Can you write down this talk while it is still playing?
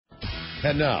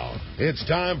And now, it's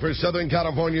time for Southern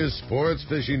California's sports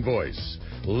fishing voice.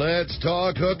 Let's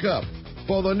talk hookup.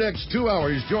 For the next 2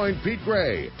 hours, join Pete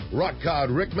Gray, rock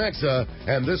cod Rick Maxa,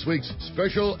 and this week's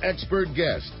special expert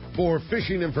guest for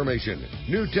fishing information,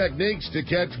 new techniques to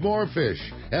catch more fish,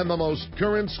 and the most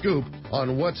current scoop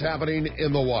on what's happening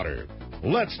in the water.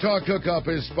 Let's Talk Hookup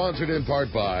is sponsored in part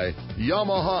by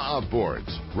Yamaha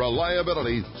Outboards.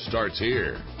 Reliability starts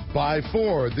here. By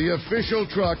Ford, the official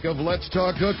truck of Let's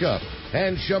Talk Hookup,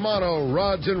 and Shimano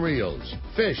Rods and Reels.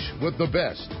 Fish with the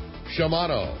best.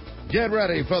 Shimano. Get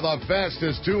ready for the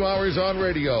fastest 2 hours on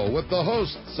radio with the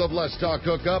hosts of Let's Talk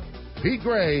Hookup, Pete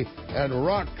Gray and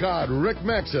rock cod Rick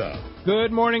Maxa.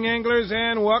 Good morning, anglers,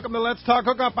 and welcome to Let's Talk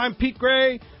Hookup. I'm Pete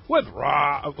Gray with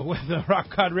the rock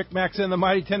cod Rick Maxa in the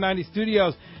Mighty 1090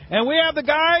 studios. And we have the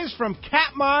guys from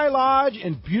Katmai Lodge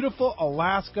in beautiful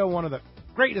Alaska, one of the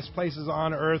greatest places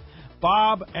on earth,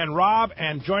 Bob and Rob,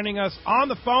 and joining us on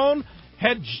the phone,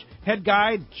 head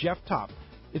guide Jeff Topp.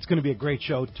 It's going to be a great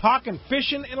show, talking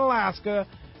fishing in Alaska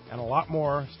and a lot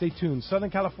more. Stay tuned. Southern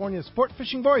California's Sport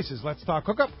Fishing Voices. Let's Talk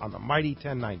Hookup on the Mighty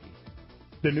 1090.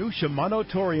 The new Shimano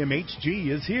Torium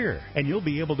HG is here, and you'll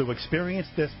be able to experience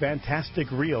this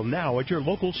fantastic reel now at your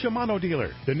local Shimano dealer.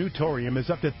 The new Torium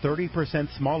is up to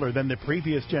 30% smaller than the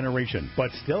previous generation, but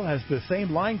still has the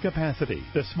same line capacity.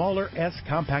 The smaller S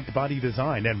compact body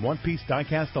design and one-piece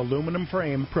die-cast aluminum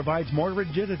frame provides more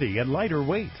rigidity and lighter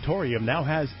weight. Torium now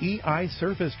has EI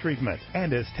surface treatment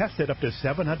and is tested up to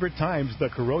 700 times the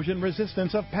corrosion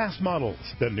resistance of past models.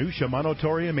 The new Shimano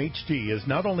Torium HG is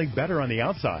not only better on the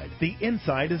outside, the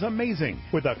inside is amazing,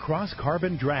 with a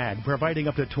cross-carbon drag providing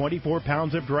up to 24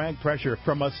 pounds of drag pressure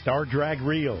from a Star Drag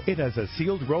reel. It has a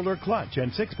sealed roller clutch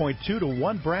and 6.2 to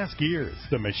 1 brass gears.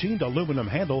 The machined aluminum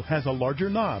handle has a larger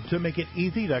knob to make it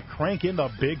easy to crank in the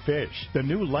big fish. The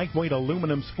new lightweight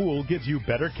aluminum spool gives you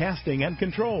better casting and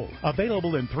control.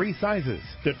 Available in 3 sizes,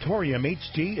 the Torium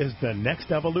HG is the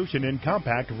next evolution in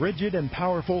compact, rigid, and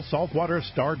powerful saltwater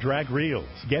Star Drag reels.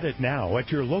 Get it now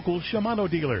at your local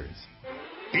Shimano dealers.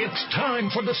 It's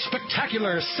time for the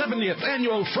spectacular 70th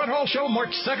Annual Fred Hall Show,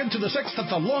 March 2nd to the 6th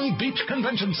at the Long Beach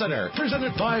Convention Center,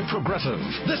 presented by Progressive.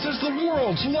 This is the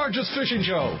world's largest fishing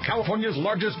show, California's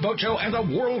largest boat show, and a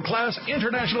world-class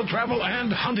international travel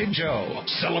and hunting show.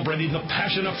 Celebrating the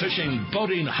passion of fishing,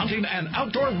 boating, hunting, and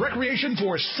outdoor recreation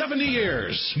for 70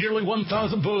 years. Nearly 1,000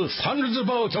 booths, hundreds of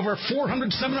boats, over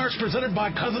 400 seminars presented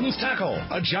by Cousins Tackle,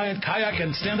 a giant kayak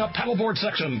and stand-up paddleboard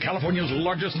section, California's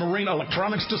largest marine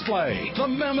electronics display,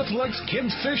 the Mammoth Lakes Kids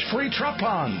Fish Free Trout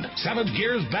Pond, Savage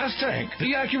Gear's Bass Tank,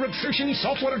 the Accurate Fishing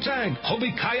Saltwater Tank,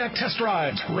 Hobie Kayak Test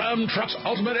Rides, Ram Trucks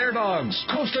Ultimate Air Dogs,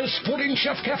 Costa Sporting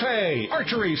Chef Cafe,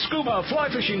 Archery, Scuba,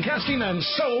 Fly Fishing, Casting, and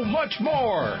so much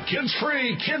more. Kids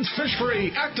Free, Kids Fish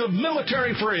Free, Active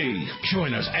Military Free.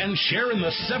 Join us and share in the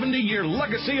 70-year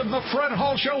legacy of the Fred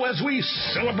Hall Show as we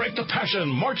celebrate the passion,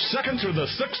 March 2nd through the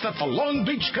 6th at the Long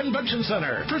Beach Convention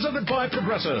Center, presented by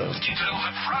Progressive. Details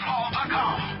at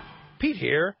fredhall.com. Pete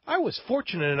here. I was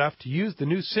fortunate enough to use the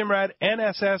new Simrad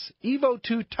NSS Evo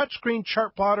 2 touchscreen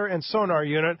chart plotter and sonar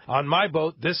unit on my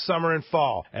boat this summer and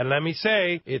fall. And let me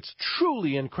say, it's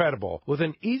truly incredible. With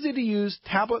an easy-to-use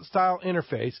tablet-style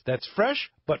interface that's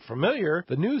fresh but familiar,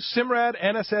 the new Simrad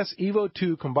NSS Evo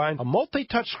 2 combines a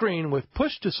multi-touch screen with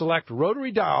push-to-select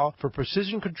rotary dial for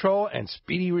precision control and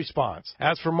speedy response.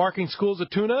 As for marking schools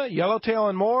of tuna, yellowtail,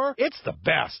 and more, it's the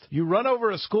best. You run over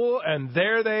a school, and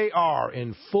there they are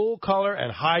in full color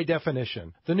and high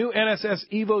definition. The new NSS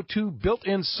Evo 2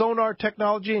 built-in sonar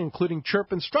technology, including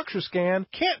chirp and structure scan,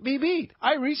 can't be beat.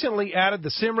 I recently added the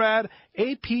Simrad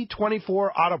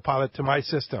AP24 autopilot to my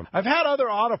system. I've had other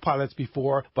autopilots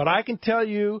before, but I can tell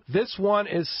you this one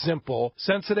is simple,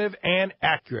 sensitive, and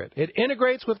accurate. It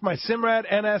integrates with my Simrad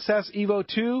NSS Evo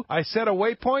 2. I set a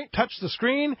waypoint, touch the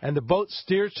screen, and the boat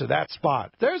steers to that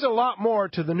spot. There's a lot more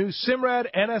to the new Simrad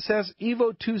NSS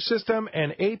Evo 2 system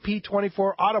and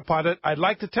AP24 autopilot I'd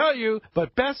like to tell you,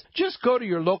 but best just go to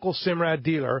your local Simrad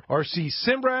dealer or see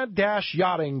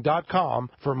simrad-yachting.com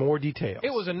for more details.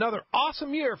 It was another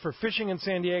awesome year for fishing in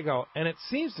San Diego, and it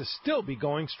seems to still be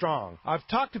going strong. I've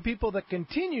talked to people that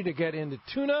continue to get into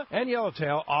tuna and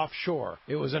yellowtail offshore.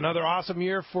 It was another awesome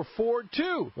year for Ford,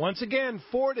 too. Once again,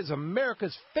 Ford is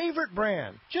America's favorite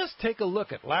brand. Just take a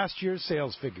look at last year's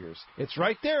sales figures. It's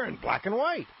right there in black and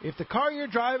white. If the car you're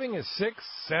driving is 6,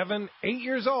 7, 8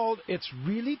 years old, it's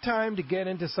really time to get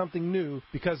into something new,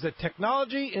 because the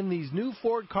technology in these new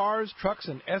Ford cars, trucks,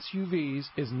 and SUVs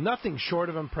is nothing short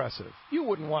of impressive. You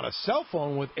wouldn't want a cell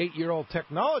phone with 8-year-old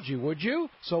technology, would you?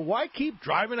 So why keep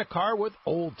driving a car with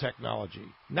old technology?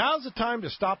 Now's the time to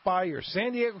stop by your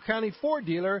San Diego County Ford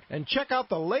dealer and check out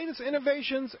the latest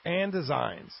innovations and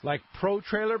designs, like Pro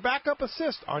Trailer Backup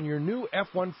Assist on your new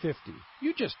F-150.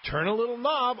 You just turn a little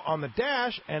knob on the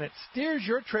dash and it steers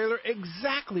your trailer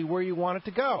exactly where you want it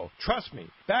to go. Trust me,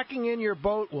 backing in your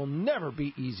boat will never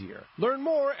be easier. Learn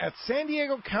more at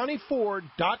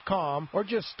SanDiegoCountyFord.com or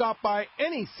just stop by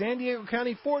any San Diego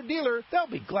County Ford dealer. They'll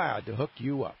be glad to hook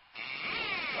you up.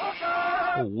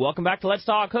 Welcome back to Let's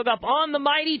Talk Hookup on the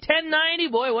mighty 1090.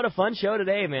 Boy, what a fun show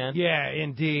today, man. Yeah,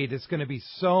 indeed. It's going to be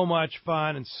so much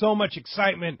fun and so much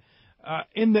excitement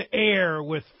in the air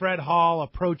with Fred Hall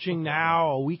approaching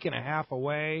now, a week and a half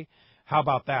away. How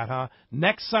about that, huh?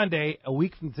 Next Sunday, a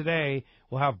week from today,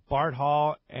 we'll have Bart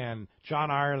Hall and John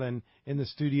Ireland in the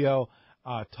studio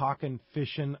talking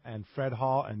fishing and Fred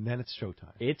Hall, and then it's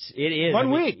showtime. It is.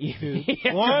 1 week.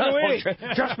 Yeah, 1 week.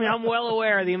 Trust me, I'm well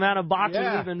aware of the amount of boxes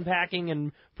we've been packing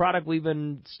and product we've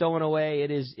been stowing away.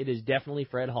 It is definitely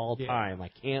Fred Hall time. I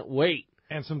can't wait.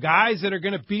 And some guys that are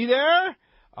going to be there,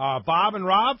 Bob and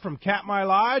Rob from Katmai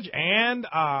Lodge, and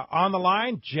on the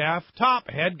line, Jeff Topp,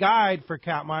 head guide for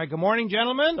Katmai. Good morning,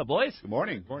 gentlemen. The boys. Good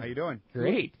morning. How you doing?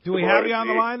 Great. Do we have you on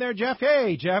the line there, Jeff?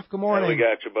 Hey, Jeff, good morning. Yeah, we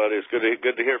got you, buddy. It's good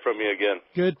to hear from you again.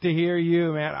 Good to hear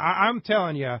you, man. I'm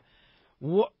telling you,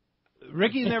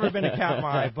 Ricky's never been to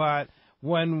Katmai, but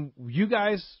when you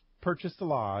guys purchased the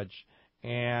lodge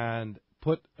and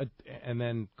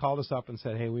then called us up and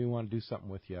said, hey, we want to do something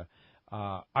with you,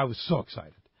 I was so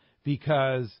excited.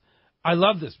 Because I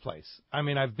love this place. I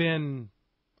mean, I've been,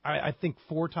 I think,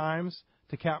 4 times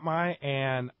to Katmai,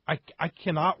 and I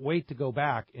cannot wait to go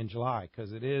back in July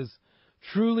because it is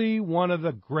truly one of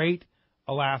the great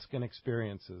Alaskan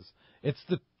experiences. It's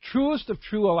the truest of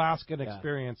true Alaskan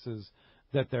experiences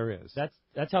that there is.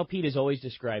 That's how Pete has always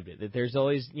described it. That there's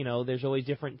always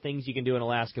different things you can do in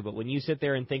Alaska, but when you sit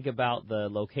there and think about the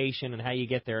location and how you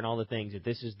get there and all the things, that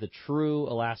this is the true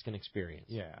Alaskan experience.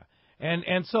 Yeah.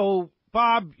 And so,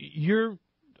 Bob, you're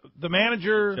the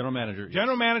manager. General manager.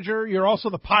 General manager. You're also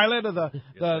the pilot of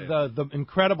the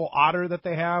incredible Otter that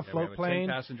they have, float plane.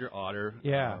 10-passenger Otter.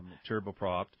 Yeah.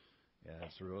 Turbopropped. Yeah,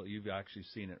 you've actually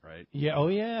seen it, right? Yeah. Oh,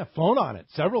 yeah. Flown on it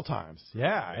several times.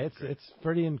 Yeah. It's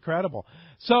pretty incredible.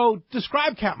 So,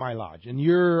 describe Katmai Lodge in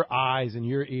your eyes and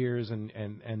your ears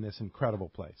and this incredible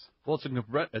place. Well, the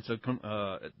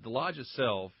lodge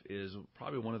itself is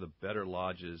probably one of the better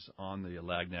lodges on the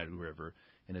Alagnak River,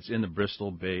 and it's in the Bristol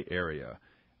Bay area.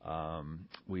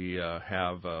 We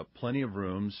have plenty of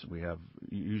rooms. We have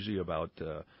usually about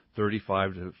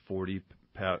 35 to 40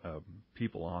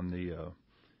 people on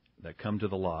that come to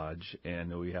the lodge,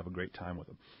 and we have a great time with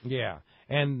them. Yeah,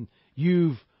 and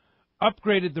you've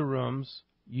upgraded the rooms,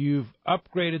 you've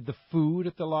upgraded the food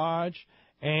at the lodge,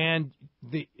 and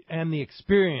the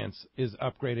experience is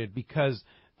upgraded because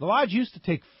the lodge used to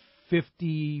take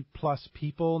 50-plus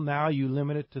people. Now you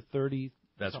limit it to 30.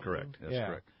 That's correct. That's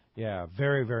correct. Yeah,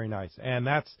 very, very nice. And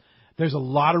there's a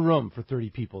lot of room for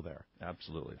 30 people there.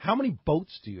 Absolutely. How many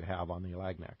boats do you have on the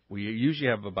Alagnak? We usually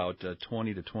have about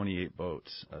 20 to 28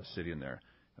 boats sitting there,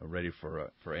 ready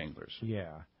for anglers.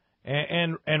 Yeah.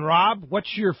 And Rob,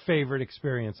 what's your favorite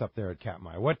experience up there at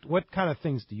Katmai? What kind of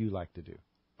things do you like to do?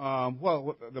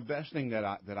 Well, the best thing that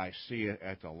I see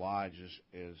at the lodge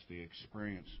is the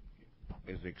experience.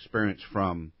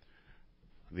 From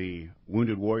the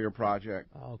Wounded Warrior Project.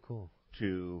 Oh, cool.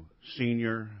 To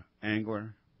senior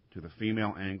angler, to the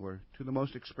female angler, to the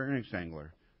most experienced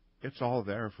angler. It's all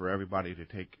there for everybody to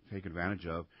take advantage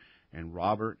of. And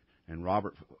Robin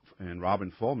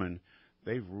Fullman,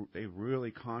 they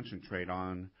really concentrate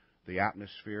on the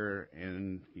atmosphere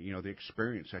and the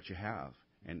experience that you have.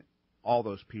 And all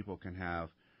those people can have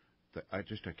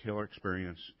just a killer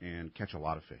experience and catch a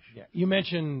lot of fish. Yeah. You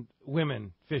mentioned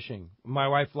women fishing. My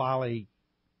wife Lolly,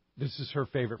 this is her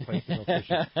favorite place to go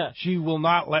fishing. She will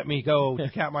not let me go to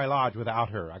Katmai Lodge without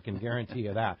her. I can guarantee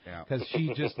you that, because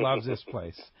she just loves this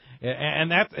place.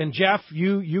 And Jeff,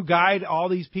 you guide all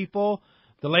these people.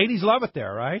 The ladies love it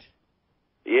there, right?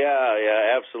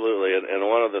 Yeah, absolutely. And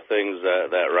one of the things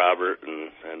that Robert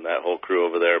and that whole crew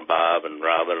over there, Bob and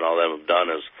Robin and all them have done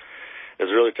is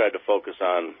really tried to focus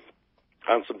on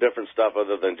some different stuff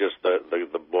other than just the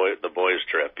boys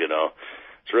trip.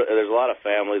 There's a lot of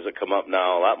families that come up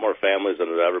now, a lot more families than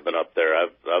have ever been up there.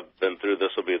 I've been through,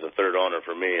 this will be the third owner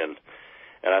for me, and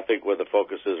I think where the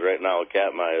focus is right now at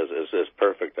Katmai is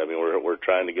perfect. I mean, we're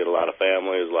trying to get a lot of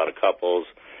families, a lot of couples,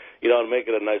 and make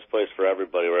it a nice place for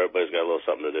everybody where everybody's got a little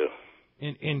something to do.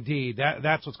 Indeed,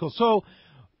 that's what's cool. So,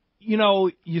 you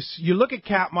look at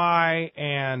Katmai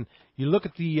and you look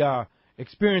at the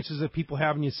experiences that people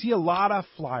have, and you see a lot of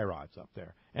fly rods up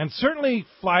there. And certainly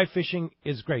fly fishing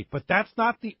is great, but that's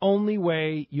not the only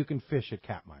way you can fish at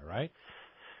Katmai, right?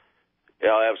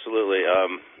 Yeah, absolutely.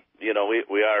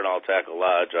 We are an all-tackle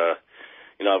lodge.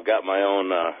 I've got my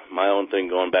own thing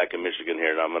going back in Michigan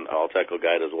here, and I'm an all-tackle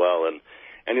guide as well. And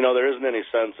there isn't any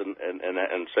sense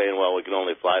in saying, well, we can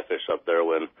only fly fish up there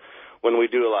when we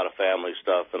do a lot of family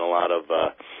stuff and a lot of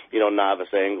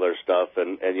novice angler stuff.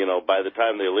 And by the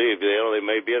time they leave, they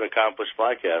may be an accomplished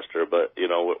flycaster, but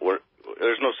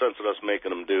there's no sense in us making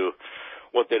them do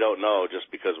what they don't know just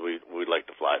because we like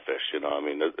to fly fish.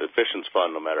 Fishing's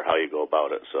fun no matter how you go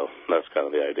about it. So that's kind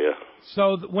of the idea.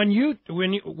 So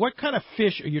what kind of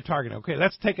fish are you targeting? Okay,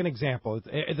 let's take an example.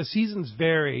 The seasons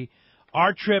vary.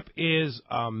 Our trip is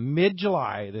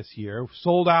mid-July this year,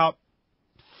 sold out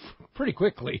pretty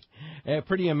quickly,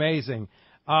 pretty amazing.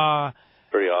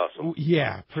 Pretty awesome.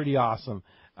 Yeah, pretty awesome.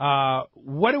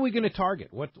 What are we going to target?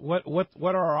 What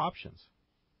are our options?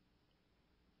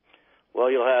 Well,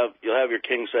 you'll have your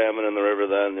king salmon in the river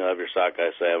then. You'll have your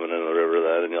sockeye salmon in the river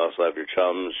then, and you also have your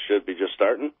chums. Should be just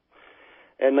starting.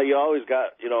 And you always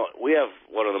got, we have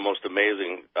one of the most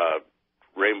amazing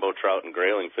rainbow trout and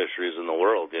grayling fisheries in the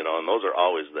world, and those are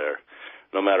always there.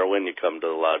 No matter when you come to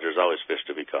the lodge, there's always fish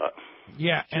to be caught.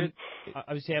 Yeah, and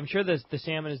obviously, I'm sure the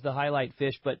salmon is the highlight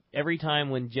fish, but every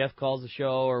time when Jeff calls the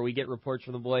show or we get reports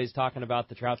from the boys talking about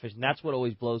the trout fish, and that's what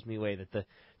always blows me away, that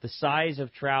the size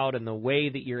of trout and the way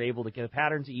that you're able to get the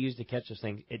patterns that you use to catch those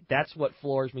things, that's what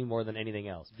floors me more than anything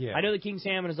else. Yeah. I know the king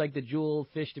salmon is like the jewel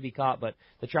fish to be caught, but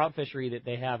the trout fishery that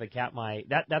they have at Katmai,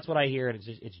 that's what I hear, and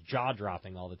it's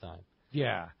jaw-dropping all the time.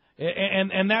 Yeah.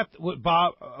 And that's what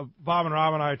Bob and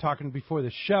Rob and I are talking before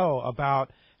the show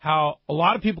about how a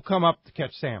lot of people come up to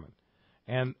catch salmon.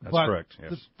 That's correct,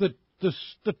 yes.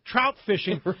 The trout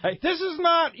fishing, right. This is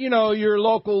not, your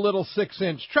local little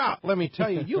 6-inch trout. Let me tell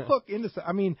you, you look into,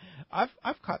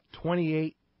 I've caught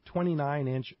 28,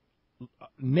 29-inch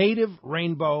native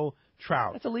rainbow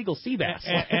trout. That's a legal sea bass.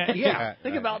 Yeah.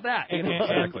 Think about that.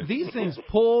 And these things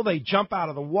pull, they jump out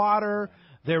of the water.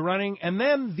 They're running, and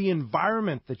then the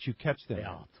environment that you catch them in.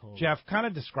 Totally. Jeff, kind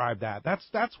of describe that. That's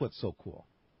what's so cool.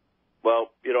 Well,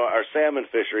 our salmon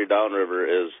fishery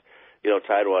downriver is,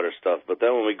 tidewater stuff. But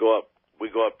then when we go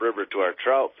upriver to our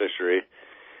trout fishery,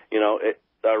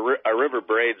 our river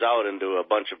braids out into a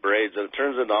bunch of braids, and it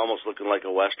turns into almost looking like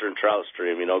a western trout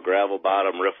stream. Gravel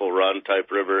bottom, riffle run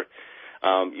type river.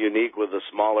 Unique with the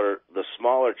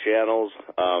smaller channels.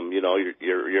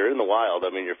 You're in the wild.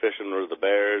 You're fishing with the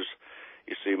bears.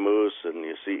 You see moose and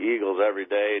you see eagles every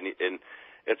day, and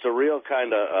it's a real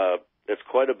kind of it's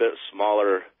quite a bit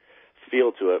smaller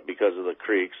feel to it because of the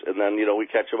creeks. And then we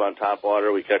catch them on top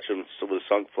water, we catch them with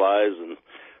sunk flies and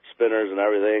spinners and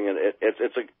everything. And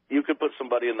you could put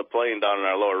somebody in the plane down in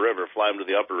our lower river, fly them to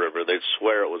the upper river, they'd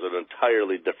swear it was an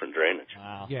entirely different drainage.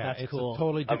 Wow, yeah, that's it's cool.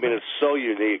 Totally different. It's so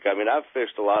unique. I've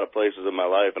fished a lot of places in my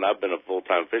life, and I've been a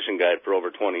full-time fishing guide for over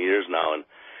 20 years now, and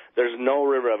there's no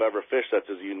river I've ever fished that's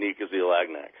as unique as the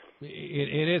Alagnac.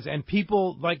 It is. And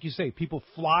people, like you say, people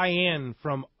fly in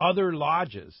from other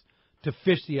lodges to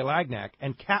fish the Alagnac,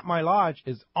 and Katmai Lodge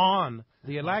is on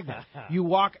the Alagnac. You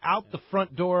walk out the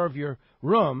front door of your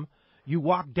room, you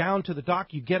walk down to the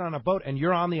dock, you get on a boat, and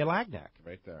you're on the Alagnac.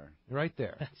 Right there. Right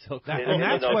there. That's so cool. And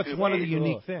that's what's one of the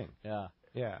unique things. Yeah.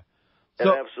 Yeah.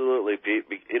 So, absolutely, Pete.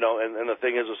 And the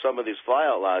thing is with some of these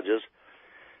fly-out lodges,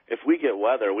 if we get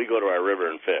weather, we go to our river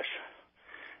and fish.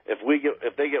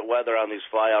 If they get weather on these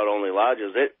fly-out only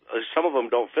lodges, some of them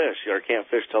don't fish or can't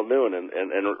fish till noon. And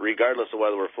regardless of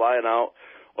whether we're flying out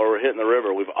or we're hitting the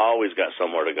river, we've always got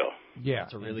somewhere to go. Yeah,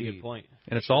 that's a really good point.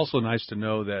 And it's also nice to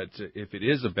know that if it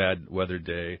is a bad weather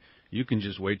day, you can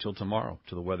just wait till tomorrow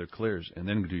till the weather clears and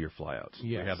then do your flyouts.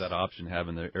 Yes. We have that option,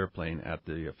 having the airplane at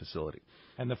the facility.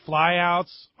 And the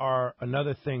flyouts are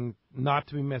another thing not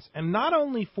to be missed. And not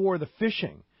only for the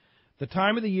fishing. The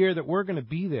time of the year that we're going to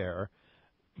be there,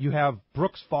 you have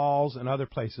Brooks Falls and other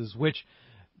places, which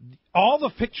all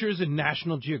the pictures in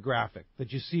National Geographic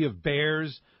that you see of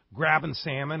bears grabbing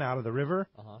salmon out of the river,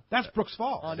 that's Brooks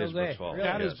Falls. Oh, no way. Falls. Really?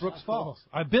 That is Brooks Falls.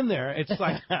 I've been there. It's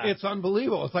like it's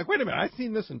unbelievable. It's like, wait a minute, I've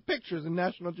seen this in pictures in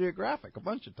National Geographic a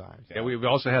bunch of times. Yeah, we've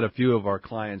also had a few of our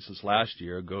clients this last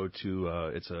year go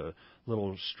to it's a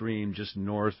little stream just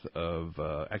northwest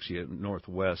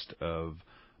of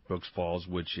Brooks Falls,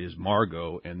 which is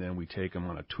Margot, and then we take them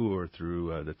on a tour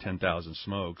through the 10,000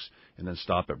 Smokes and then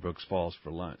stop at Brooks Falls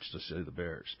for lunch to see the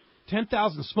bears.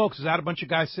 10,000 Smokes, is that a bunch of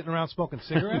guys sitting around smoking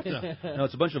cigarettes? No,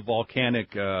 it's a bunch of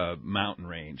volcanic mountain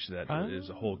range that is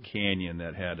a whole canyon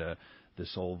that had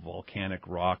this old volcanic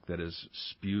rock that is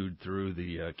spewed through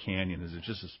the canyon is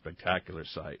just a spectacular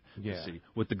sight to see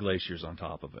with the glaciers on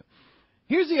top of it.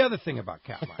 Here's the other thing about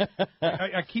Katmai.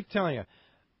 I keep telling you,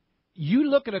 you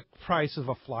look at a price of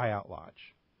a fly-out lodge.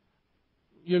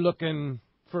 You're looking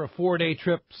for a 4-day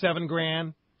trip,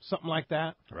 $7,000, something like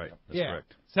that. Right, that's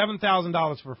correct.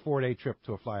 $7,000 for a 4-day trip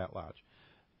to a fly-out lodge.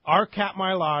 Our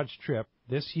Katmai Lodge trip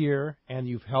this year, and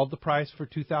you've held the price for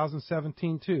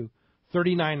 2017 too,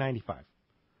 $39.95.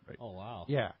 Right. Oh, wow.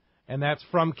 Yeah, and that's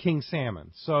from King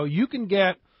Salmon. So you can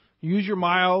use your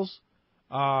miles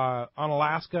on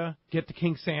Alaska, get to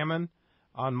King Salmon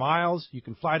on miles. You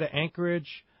can fly to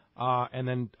Anchorage and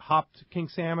then hop to King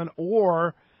Salmon,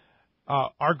 or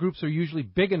our groups are usually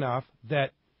big enough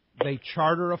that they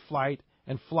charter a flight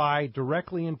and fly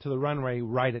directly into the runway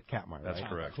right at Katmai. That's right?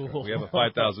 correct. Cool. We have a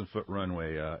 5,000-foot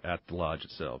runway at the lodge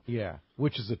itself. Yeah,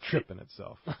 which is a trip in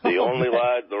itself. The only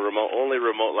lodge, only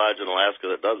remote lodge in Alaska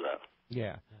that does that.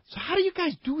 Yeah. So how do you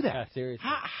guys do that? Yeah, seriously.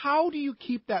 How do you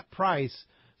keep that price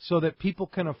so that people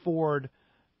can afford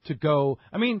to go?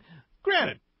 I mean,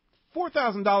 granted,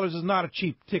 $4,000 is not a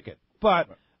cheap ticket, but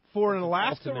for an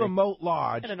Alaska ultimate. remote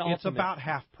lodge, And an it's ultimate. about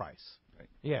half price. Right.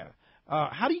 Yeah.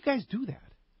 How do you guys do that?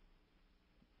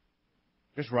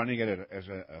 Just running it as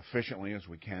efficiently as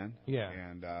we can. Yeah.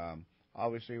 And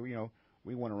obviously,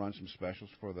 we want to run some specials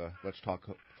for the Let's Talk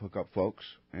Hookup folks,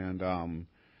 and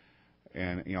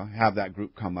have that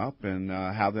group come up and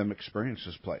have them experience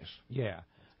this place. Yeah.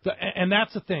 And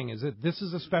that's the thing, is that this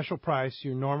is a special price.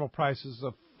 Your normal price is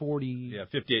a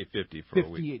 $58.50 for a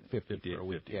week. $58.50 for a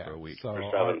week. Yeah. for a week. So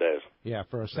For 7 days. Yeah,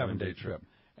 for a 7-day 7-day trip.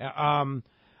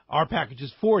 Our package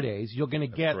is 4 days. You're going to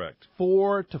get correct.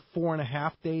 4 to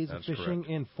 4.5 days That's of fishing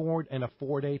correct. in a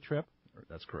 4-day trip.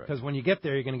 That's correct. Because when you get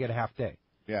there, you're going to get a half day.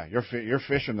 Yeah, you're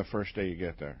fishing the first day you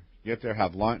get there. Get there,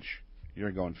 have lunch,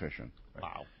 you're going fishing.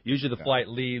 Wow. Usually the flight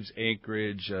leaves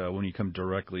Anchorage when you come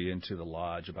directly into the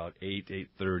lodge about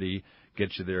 8:30.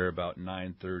 Gets you there about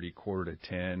 9:30,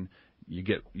 9:45. You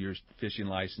get your fishing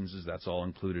licenses. That's all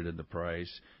included in the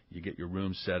price. You get your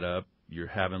room set up. You're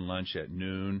having lunch at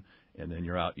noon, and then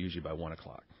you're out usually by 1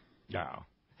 o'clock. Wow.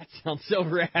 That sounds so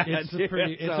rad. It's a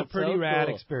pretty rad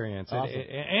experience. Awesome.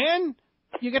 And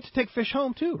you get to take fish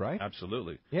home, too, right?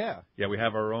 Absolutely. Yeah. Yeah, we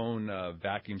have our own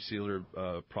vacuum sealer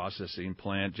processing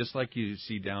plant, just like you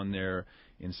see down there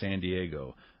in San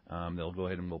Diego. They'll go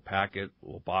ahead and we'll pack it,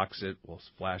 we'll box it, we'll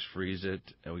flash freeze it,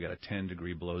 and we got a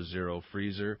 10-degree below zero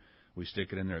freezer. We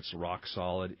stick it in there, it's rock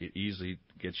solid. It easily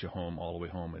gets you home, all the way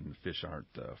home, and the fish aren't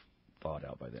thawed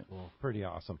out by then. Well, pretty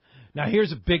awesome. Now,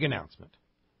 here's a big announcement.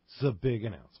 It's a big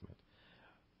announcement.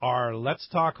 Our Let's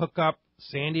Talk Hookup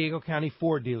San Diego County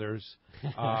Ford dealers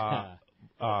their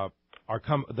live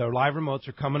remotes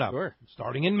are coming up. Sure.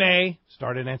 Starting in May,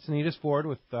 start at Encinitas Ford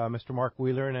with Mr. Mark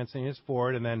Wheeler and Encinitas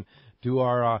Ford, and then do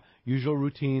our usual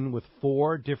routine with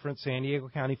 4 different San Diego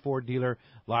County Ford dealer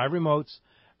live remotes,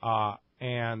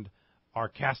 and our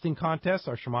casting contest,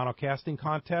 our Shimano casting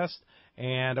contest,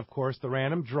 and, of course, the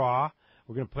random draw.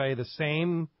 We're going to play the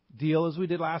same deal as we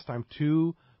did last time,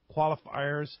 2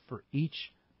 qualifiers for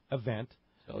each event.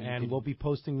 And we'll be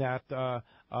posting that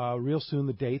real soon,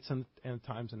 the dates and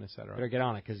times and et cetera. Better get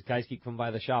on it, because guys keep coming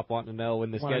by the shop wanting to know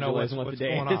when the schedule is and what the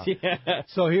day is. Yeah.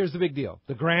 So here's the big deal.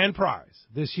 The grand prize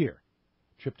this year,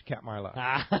 trip to Katmai Lodge.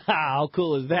 How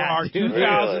cool is that? For our dude?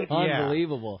 2000,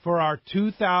 Unbelievable. For our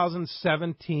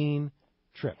 2017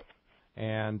 trip.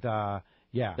 And, That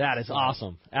is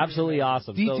awesome. Absolutely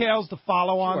awesome. Details to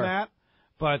follow on Sure. that.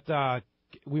 But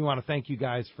we want to thank you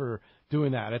guys for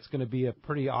doing that. It's going to be a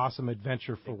pretty awesome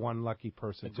adventure for one lucky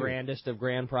person. The grandest of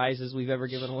grand prizes we've ever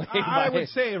given away. I would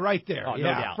say right there. Oh, no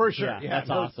yeah, doubt. for sure. Yeah, that's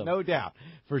awesome. No doubt.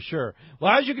 For sure.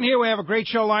 Well, as you can hear, we have a great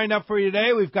show lined up for you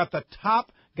today. We've got the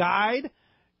Topp guide,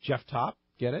 Jeff Topp.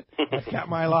 Get it? At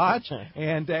Katmai Lodge.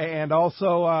 And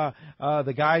also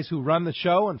the guys who run the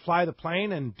show and fly the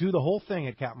plane and do the whole thing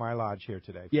at Katmai Lodge here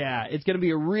today. Yeah, it's going to be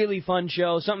a really fun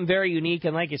show, something very unique.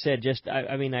 And like I said,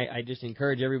 I just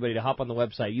encourage everybody to hop on the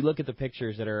website. You look at the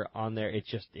pictures that are on there.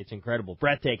 It's incredible.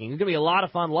 Breathtaking. It's going to be a lot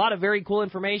of fun, a lot of very cool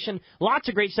information, lots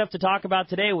of great stuff to talk about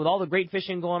today with all the great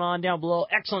fishing going on down below.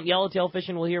 Excellent yellowtail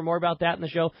fishing. We'll hear more about that in the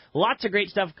show. Lots of great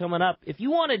stuff coming up. If you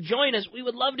want to join us, we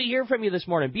would love to hear from you this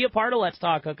morning. Be a part of Let's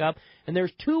Talk Hookup. And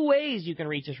there's 2 ways you can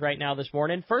reach us right now this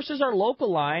morning. First is our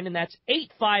local line, and that's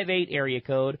 858 area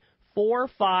code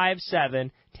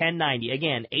 457-1090.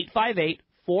 Again,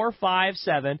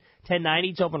 858-457-1090. 1090.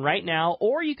 It's open right now.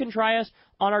 Or you can try us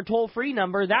on our toll-free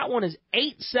number. That one is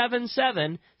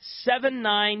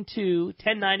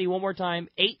 877-792-1090. One more time,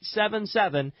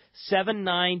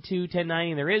 877-792-1090.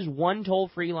 And there is one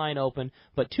toll-free line open,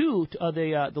 but two of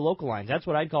the local lines. That's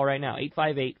what I'd call right now,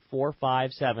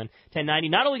 858-457-1090.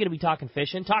 Not only going to be talking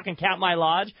fishing, talking Katmai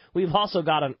Lodge, we've also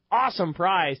got an awesome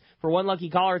prize for one lucky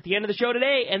caller at the end of the show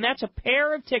today, and that's a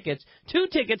pair of tickets, 2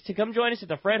 tickets to come join us at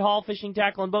the Fred Hall Fishing,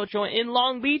 Tackle, and Boat Show in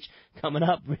Long Beach. Coming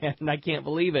up, man, I can't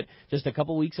believe it, just a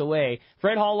couple weeks away.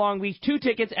 Fred Hall, Long Beach, 2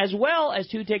 tickets, as well as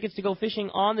 2 tickets to go fishing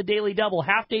on the Daily Double,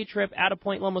 half-day trip out of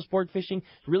Point Loma Sport Fishing.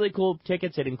 Really cool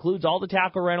tickets. It includes all the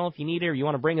tackle rental if you need it, or you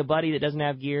want to bring a buddy that doesn't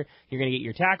have gear. You're going to get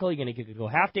your tackle, you're going to get to go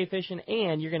half-day fishing,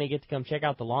 and you're going to get to come check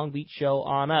out the Long Beach show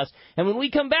on us. And when we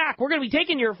come back, we're going to be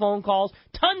taking your phone calls.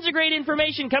 Tons of great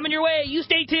information coming your way. You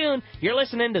stay tuned. You're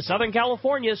listening to Southern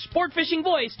California's sport fishing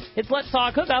voice. It's Let's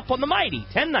Talk Hookup on the mighty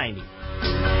 1090.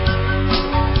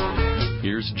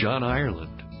 Here's John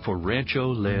Ireland for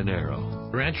Rancho Leonero.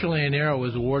 Rancho Leonero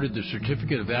was awarded the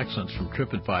Certificate of Excellence from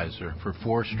TripAdvisor for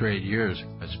 4 straight years.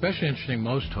 Especially interesting,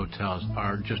 most hotels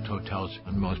are just hotels,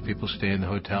 and most people stay in the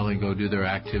hotel and go do their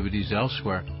activities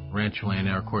elsewhere. Rancho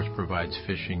Leonero, of course, provides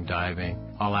fishing, diving,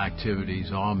 all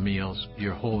activities, all meals,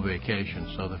 your whole vacation.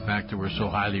 So the fact that we're so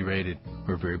highly rated,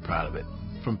 we're very proud of it.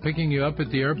 From picking you up at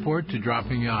the airport to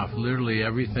dropping you off, literally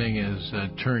everything is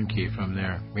turnkey from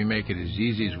there. We make it as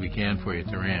easy as we can for you at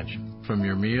the ranch. From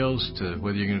your meals to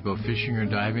whether you're going to go fishing or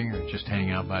diving or just hang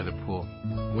out by the pool.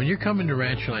 When you're coming to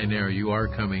Rancho Leonero, you are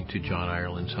coming to John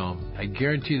Ireland's home. I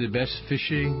guarantee the best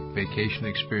fishing vacation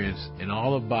experience in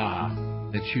all of Baja.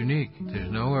 It's unique. There's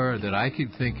nowhere that I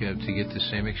could think of to get the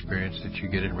same experience that you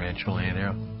get at Rancho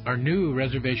Leonero. Our new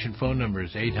reservation phone number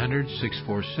is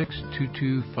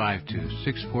 800-646-2252,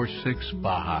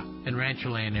 646-BAJA, and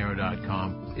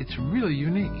RanchoLeonero.com. It's really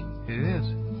unique. It is.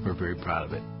 We're very proud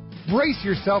of it. Brace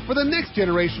yourself for the next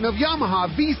generation of Yamaha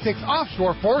V6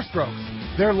 offshore 4-strokes.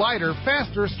 They're lighter,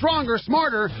 faster, stronger,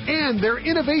 smarter, and they're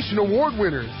Innovation Award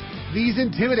winners. These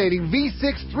intimidating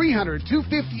V6 300,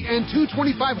 250, and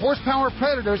 225 horsepower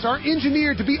Predators are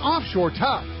engineered to be offshore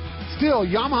tough. Still,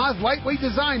 Yamaha's lightweight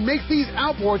design makes these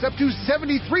outboards up to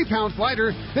 73 pounds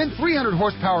lighter than 300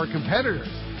 horsepower competitors.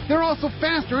 They're also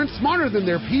faster and smarter than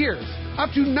their peers,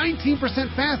 up to 19%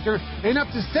 faster and up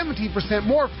to 17%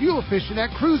 more fuel efficient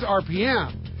at cruise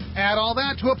RPM. Add all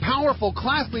that to a powerful,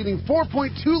 class-leading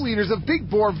 4.2 liters of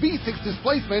big-bore V6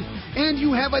 displacement, and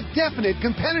you have a definite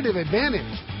competitive advantage.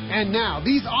 And now,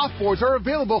 these offboards are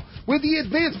available with the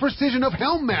advanced precision of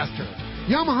Helmmaster,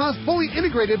 Yamaha's fully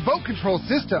integrated boat control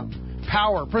system.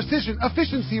 Power, precision,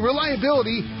 efficiency,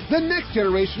 reliability, the next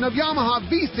generation of Yamaha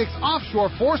V6 offshore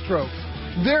 4-strokes.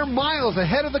 They're miles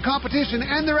ahead of the competition,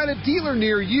 and they're at a dealer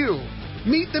near you.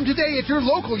 Meet them today at your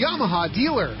local Yamaha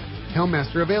dealer.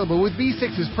 Helmmaster available with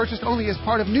V6s purchased only as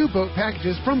part of new boat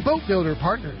packages from Boat Builder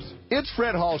Partners. It's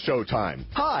Fred Hall Showtime.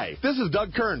 Hi, this is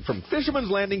Doug Kern from Fisherman's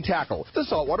Landing Tackle, the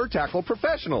saltwater tackle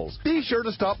professionals. Be sure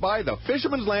to stop by the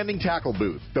Fisherman's Landing Tackle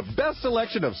booth. The best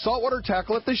selection of saltwater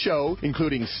tackle at the show,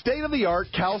 including state-of-the-art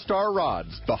CalStar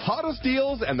rods, the hottest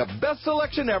deals, and the best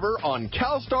selection ever on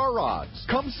CalStar rods.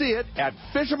 Come see it at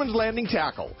Fisherman's Landing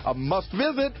Tackle, a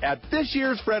must-visit at this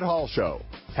year's Fred Hall Show.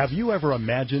 Have you ever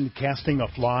imagined casting a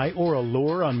fly or a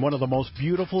lure on one of the most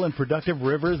beautiful and productive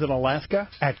rivers in Alaska?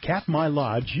 At Katmai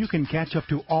Lodge, you can catch up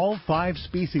to all 5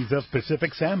 species of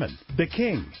Pacific salmon. The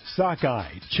king,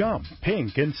 sockeye, chump,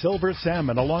 pink, and silver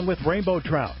salmon, along with rainbow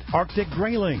trout, Arctic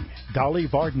grayling, dolly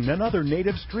varden, and other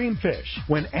native stream fish.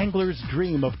 When anglers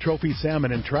dream of trophy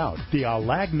salmon and trout, the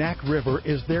Alagnak River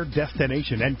is their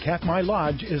destination, and Katmai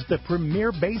Lodge is the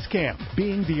premier base camp.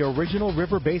 Being the original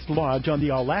river-based lodge on the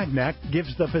Alagnak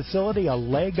gives the facility a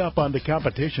leg up on the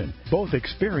competition. Both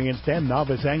experienced and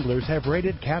novice anglers have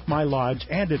rated Katmai Lodge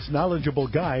and its knowledgeable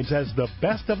guides as the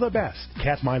best of the best.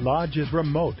 Katmai Lodge is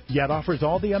remote, yet offers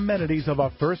all the amenities of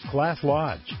a first-class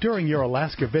lodge. During your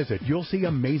Alaska visit, you'll see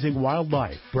amazing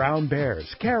wildlife, brown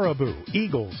bears, caribou,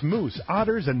 eagles, moose,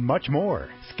 otters, and much more.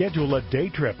 Schedule a day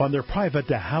trip on their private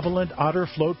de Havilland Otter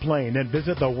Float Plane and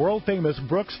visit the world-famous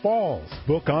Brooks Falls.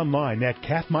 Book online at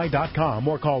katmai.com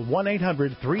or call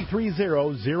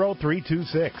 1-800-330-0326.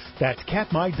 That's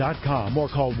katmai.com or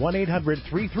call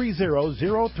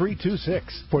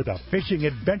 1-800-330-0326 for the fishing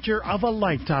adventure of a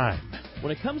lifetime.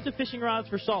 When it comes to fishing rods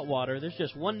for saltwater, there's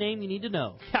just one name you need to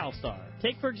know, CalStar.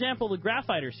 Take, for example, the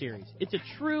Graphiter series. It's a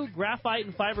true graphite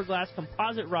and fiberglass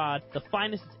composite rod, the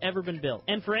finest it's ever been built.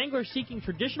 And for anglers seeking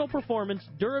traditional performance,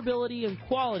 durability, and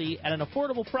quality at an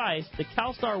affordable price, the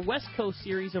CalStar West Coast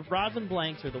series of rods and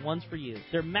blanks are the ones for you.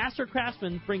 Their master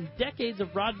craftsmen bring decades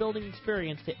of rod building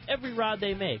experience to every rod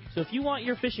they make. So if you want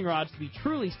your fishing rods to be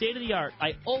truly state-of-the-art,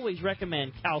 I always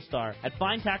recommend CalStar at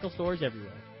fine tackle stores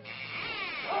everywhere.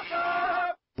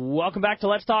 Welcome back to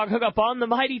Let's Talk Hookup on the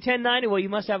Mighty 1090. Well, you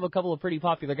must have a couple of pretty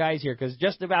popular guys here because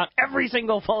just about every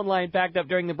single phone line packed up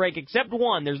during the break except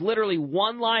one. There's literally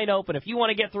one line open. If you want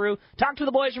to get through, talk to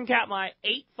the boys from Katmai,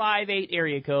 858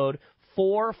 area code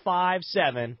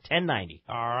 457-1090.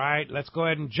 All right, let's go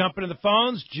ahead and jump into the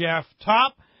phones. Jeff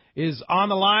Topp is on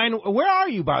the line. Where are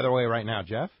you, by the way, right now,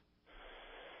 Jeff?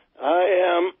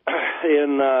 I am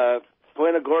in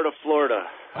Punta Gorda, Florida.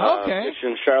 Okay.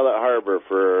 Fishing Charlotte Harbor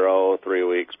for, 3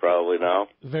 weeks probably now.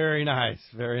 Very nice,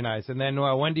 very nice. And then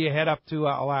when do you head up to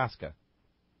Alaska?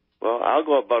 Well, I'll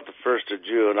go about the 1st of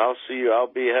June. I'll see you.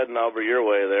 I'll be heading over your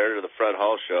way there to the Fred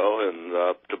Hall show and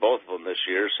to both of them this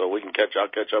year, so we can I'll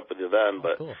catch up with you then.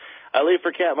 But cool. I leave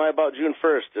for Katmai about June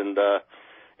 1st, and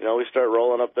we start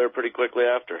rolling up there pretty quickly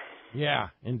after. Yeah,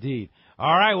 indeed.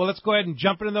 All right, well, let's go ahead and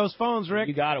jump into those phones, Rick.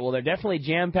 You got it. Well, they're definitely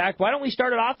jam-packed. Why don't we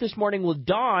start it off this morning with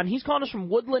Don? He's calling us from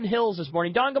Woodland Hills this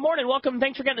morning. Don, good morning. Welcome.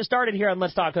 Thanks for getting us started here on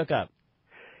Let's Talk Hookup.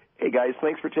 Hey, guys.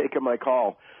 Thanks for taking my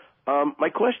call. My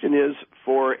question is,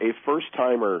 for a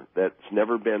first-timer that's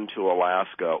never been to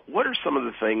Alaska, what are some of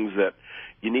the things that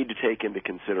you need to take into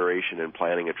consideration in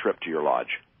planning a trip to your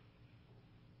lodge?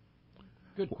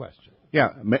 Good question. Yeah,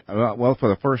 well, for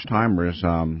the first-timers,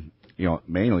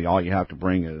 mainly all you have to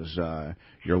bring is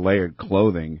your layered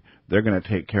clothing. They're going to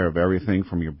take care of everything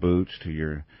from your boots to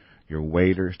your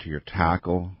waders to your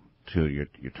tackle to your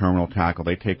terminal tackle.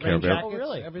 They take care of everything.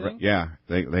 Really? Everything? Yeah,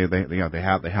 they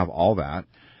have all that.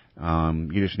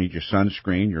 You just need your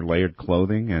sunscreen, your layered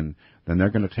clothing, and then they're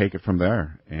going to take it from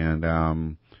there. And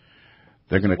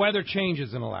they're going to. The weather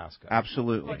changes in Alaska.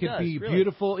 Absolutely. It could be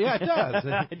beautiful. Yeah, it does.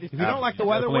 If you don't like the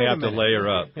weather, you wait a have minute. to layer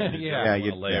up.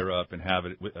 You layer up and have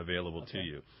it available to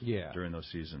you. Yeah. During those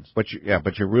seasons. But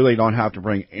you really don't have to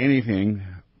bring anything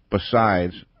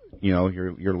besides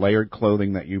your layered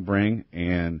clothing that you bring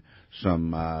and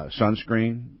some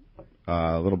sunscreen,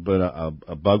 a little bit of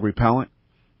a bug repellent,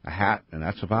 a hat, and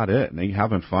that's about it. And then you're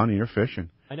having fun and you're fishing.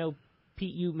 I know,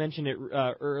 Pete, you mentioned it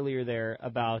earlier there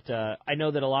about, I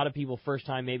know that a lot of people first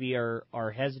time maybe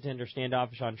are hesitant or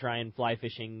standoffish on trying fly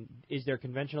fishing. Is there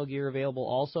conventional gear available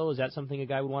also? Is that something a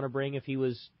guy would want to bring if he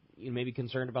was maybe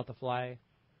concerned about the fly?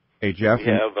 Hey, Jeff,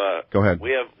 go ahead.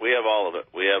 We have all of it.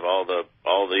 We have all the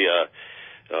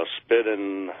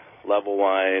spin-and level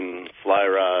line, fly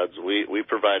rods. We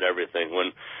provide everything.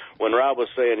 When Rob was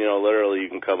saying, literally you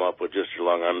can come up with just your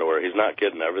long underwear, he's not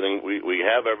kidding. Everything we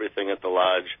have everything at the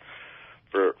lodge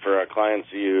for our clients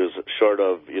to use, short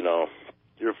of your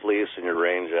fleece and your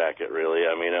rain jacket. Really,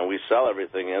 and we sell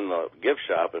everything in the gift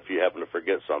shop. If you happen to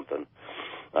forget something,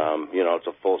 it's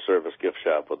a full service gift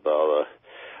shop with all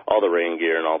the rain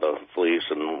gear and all the fleece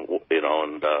and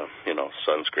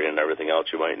sunscreen and everything else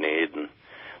you might need.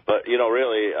 But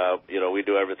really, we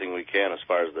do everything we can as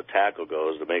far as the tackle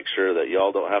goes to make sure that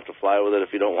y'all don't have to fly with it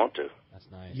if you don't want to. That's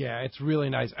nice. Yeah, it's really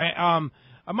nice. I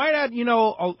might add,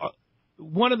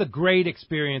 one of the great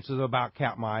experiences about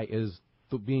Katmai is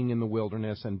being in the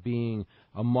wilderness and being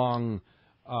among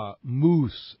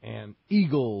moose and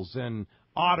eagles and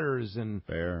otters and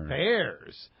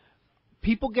bears.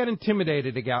 People get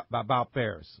intimidated about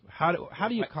bears. How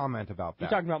do you comment about that? You're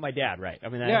talking about my dad, right?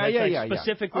 Yeah.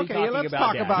 Specifically okay, talking let's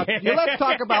about talk dad. let's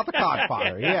talk about the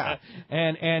codfire. Yeah,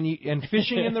 and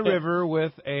fishing in the river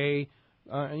with a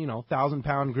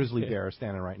 1,000-pound grizzly bear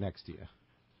standing right next to you.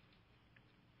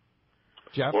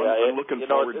 Jeff, well, I'm looking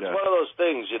forward to it. It's one of those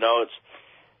things. This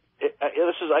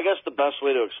is, I guess, the best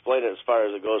way to explain it as far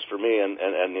as it goes for me, and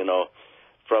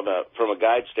From a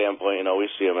guide standpoint, we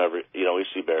see them we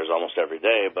see bears almost every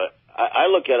day. But I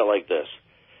look at it like this: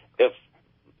 if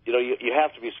you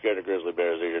have to be scared of grizzly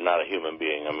bears, or you're not a human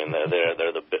being.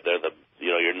 They're the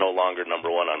you're no longer number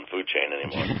one on the food chain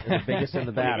anymore. The biggest and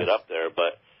the baddest. You get up there,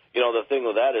 but the thing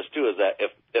with that is that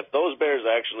if those bears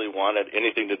actually wanted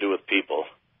anything to do with people,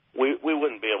 we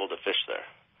wouldn't be able to fish there.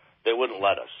 They wouldn't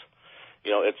let us.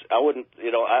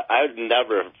 I'd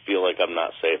never feel like I'm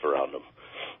not safe around them.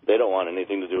 They don't want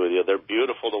anything to do with you. They're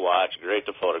beautiful to watch, great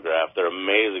to photograph. They're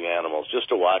amazing animals just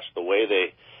to watch the way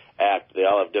they act. They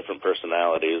all have different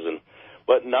personalities, and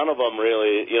But none of them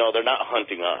really, they're not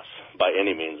hunting us by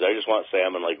any means. They just want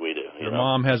salmon like we do. Their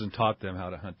mom hasn't taught them how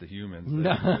to hunt the humans.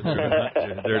 No.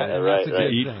 They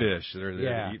eat fish. They're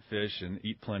there to eat fish and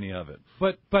eat plenty of it.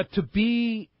 But to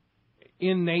be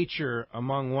in nature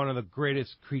among one of the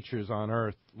greatest creatures on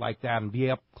earth like that and be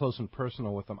up close and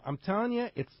personal with them, I'm telling you,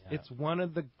 it's one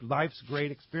of the life's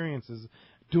great experiences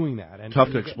doing that. And tough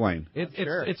to explain.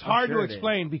 It's hard to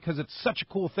explain because it's such a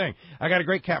cool thing. I got a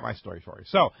great Katmai story for you.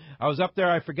 So I was up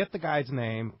there. I forget the guide's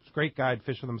name. It's a great guide.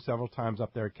 Fished with him several times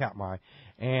up there at Katmai.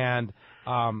 And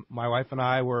my wife and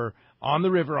I were on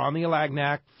the river, on the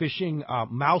Alagnac, fishing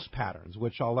mouse patterns,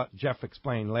 which I'll let Jeff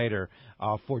explain later,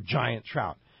 for giant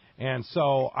trout. And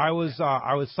so I was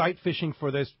sight fishing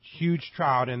for this huge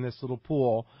trout in this little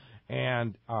pool,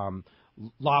 and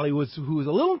Lolly, who was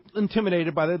a little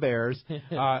intimidated by the bears,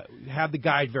 had the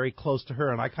guide very close to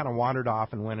her, and I kind of wandered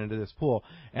off and went into this pool.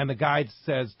 And the guide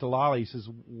says to Lolly, he says,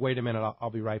 "Wait a minute, I'll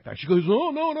be right back." She goes,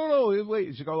 no,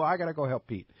 wait. She goes, "I got to go help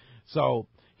Pete." So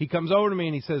he comes over to me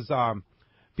and he says,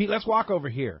 "Pete, let's walk over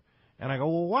here." And I go,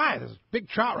 "Well, why? There's a big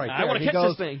trout right there." I want to catch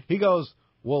this thing. He goes,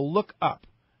 "Well, look up.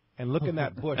 And look in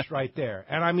that bush right there."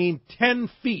 And I mean, 10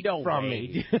 feet from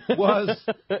me was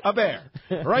a bear.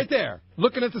 Right there.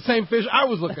 Looking at the same fish I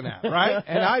was looking at, right?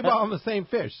 And eyeballing the same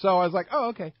fish. So I was like, oh,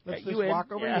 okay, let's just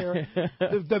walk over here.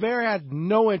 The bear had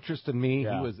no interest in me.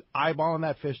 Yeah. He was eyeballing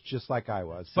that fish just like I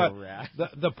was. So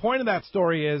but the point of that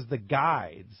story is the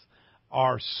guides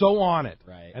are so on it.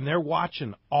 Right. And they're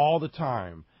watching all the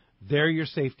time. They're your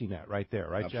safety net right there,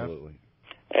 right, Absolutely. Jeff?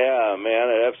 Yeah,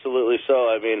 man, absolutely so.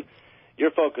 I mean,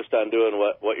 you're focused on doing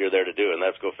what you're there to do, and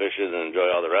that's go fishing and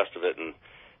enjoy all the rest of it. And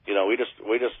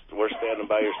we're standing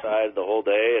by your side the whole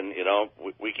day, and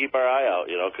we keep our eye out,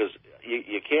 because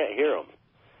you can't hear them.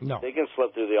 No, they can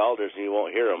slip through the alders and you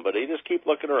won't hear them. But you just keep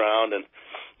looking around, and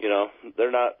they're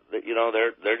not,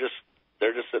 they're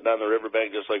just sitting on the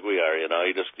riverbank just like we are. You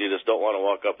just don't want to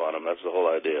walk up on them. That's the whole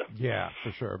idea. Yeah,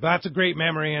 for sure. But that's a great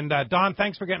memory. And Don,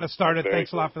 thanks for getting us started.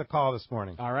 Thanks a lot for the call this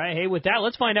morning. All right. Hey, with that,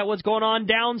 let's find out what's going on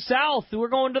down south. We're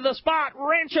going to the spot,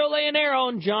 Rancho Leonero,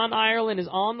 and John Ireland is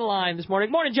on the line this morning.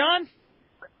 Good morning, John.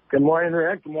 Good morning,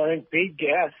 Rick. Good morning, Pete.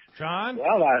 Yes. John?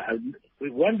 Well,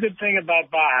 one good thing about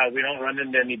Baja, we don't run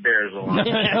into any bears along.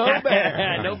 No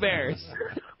bears. No bears.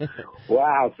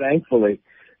 Wow, thankfully.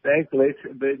 Thankfully,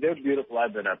 they're beautiful.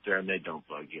 I've been up there, and they don't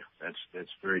bug you. That's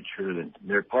very true.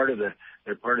 They're part of the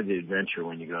adventure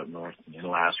when you go up north in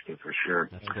Alaska for sure.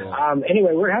 That's cool.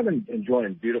 Anyway, we're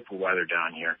enjoying beautiful weather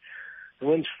down here. The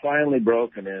wind's finally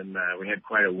broken, and we had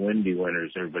quite a windy winter,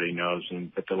 as everybody knows.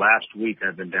 But the last week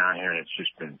I've been down here, and it's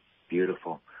just been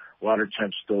beautiful. Water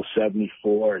temp's still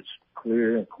 74. It's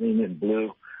clear and clean and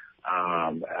blue.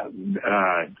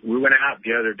 We went out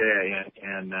the other day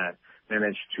and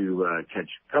managed to catch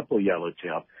a couple of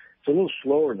yellowtail. It's a little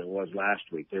slower than it was last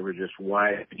week. They were just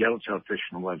wide. The yellowtail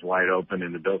fishing was wide open,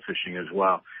 and the bill fishing as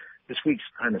well. This week's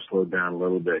kind of slowed down a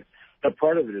little bit. But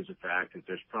part of it is the fact that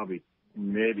there's probably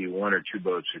maybe 1 or 2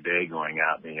 boats a day going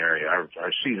out in the area. Our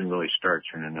season really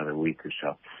starts in another week or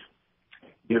so.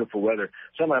 Beautiful weather.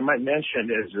 Something I might mention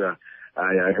is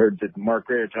I heard that Mark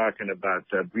Ray talking about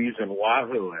breeze and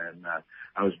wahoo, and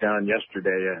I was down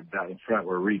yesterday down in front.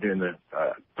 We're redoing the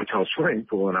hotel swimming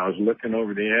pool, and I was looking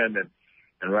over the end and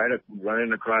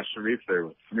running across the reef there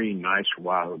were 3 nice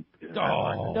wahoo.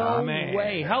 Oh, no man.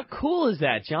 way! How cool is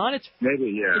that, John? It's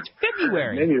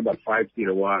February. Maybe about 5 feet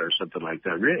of water, something like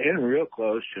that. In real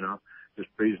close,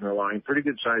 just breezing along. Pretty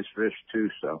good sized fish too.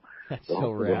 So that's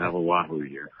so rad. We'll have a wahoo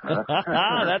here.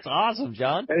 That's awesome,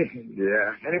 John.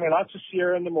 Yeah. Anyway, lots of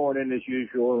Sierra in the morning as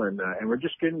usual, and we're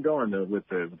just getting going with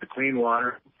the clean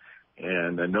water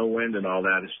and no wind and all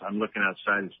that. I'm looking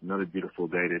outside. It's another beautiful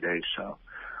day today. So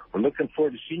we're looking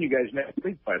forward to seeing you guys next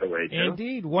week. By the way, Joe.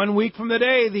 Indeed, 1 week from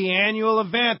today, the annual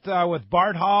event with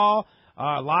Bart Hall.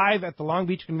 Live at the Long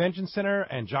Beach Convention Center,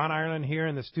 and John Ireland here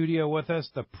in the studio with us,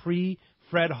 the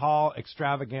Fred Hall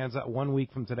extravaganza 1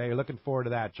 week from today. Looking forward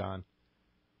to that, John.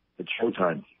 It's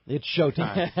showtime. It's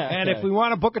showtime. And if we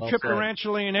want to book a trip to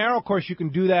Rancho Leonero, of course, you can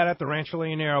do that at the Rancho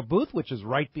Leonero booth, which is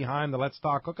right behind the Let's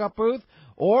Talk Hookup booth,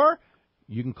 or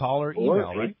you can call or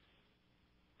email, right?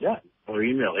 Yeah, or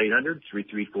email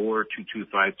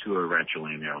 800-334-2252 or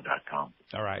rancholeonero.com.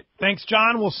 All right. Thanks,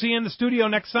 John. We'll see you in the studio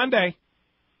next Sunday.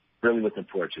 Really looking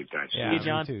forward to it, guys. Yeah, see you,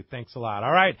 John. Me too. Thanks a lot.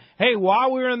 All right. Hey,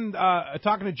 while we were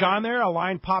talking to John there, a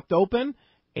line popped open,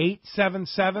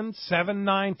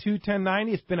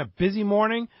 877-792-1090. It's been a busy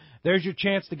morning. There's your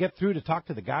chance to get through to talk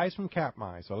to the guys from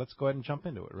Katmai. So let's go ahead and jump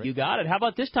into it, Rick. You got it. How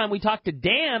about this time we talked to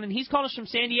Dan, and he's calling us from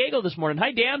San Diego this morning.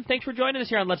 Hi, Dan. Thanks for joining us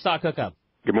here on Let's Talk Hookup.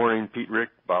 Good morning, Pete, Rick,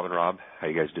 Bob, and Rob. How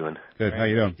you guys doing? Good. How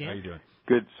you doing? How you doing?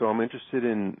 Good. So I'm interested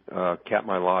in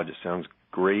Katmai Lodge. It sounds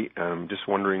great. I'm just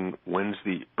wondering when's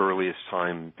the earliest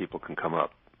time people can come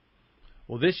up?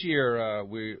 Well, this year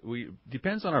we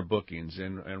depends on our bookings,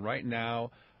 and right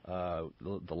now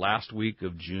the last week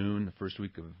of June, the first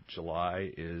week of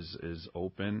July is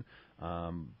open.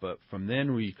 But from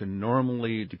then we can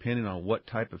normally, depending on what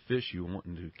type of fish you want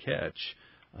to catch,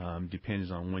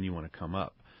 depends on when you want to come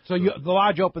up. So the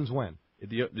lodge opens when?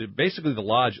 Basically, the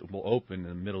lodge will open in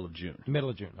the middle of June.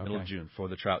 Middle of June, okay. Middle of June for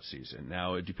the trout season.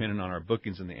 Now, depending on our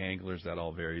bookings and the anglers, that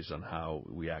all varies on how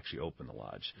we actually open the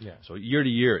lodge. Yeah. So year to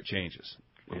year, it changes.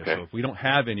 Okay. So if we don't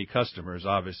have any customers,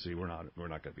 obviously we're not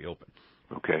going to be open.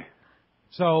 Okay.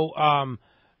 So,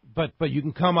 but you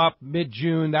can come up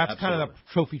mid-June. That's Absolutely. kind of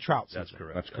the trophy trout season. That's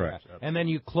correct. That's correct. Yeah. And then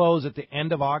you close at the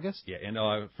end of August? Yeah, and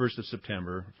 1st of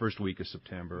September, first week of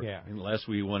September. Yeah. Unless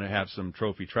we want to have some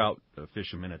trophy trout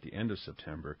fishermen at the end of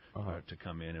September to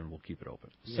come in, and we'll keep it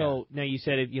open. So now you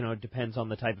said it depends on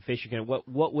the type of fish you're going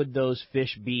to. What would those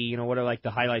fish be? What are like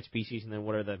the highlight species, and then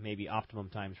what are the maybe optimum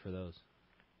times for those?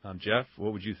 Jeff,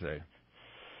 what would you say?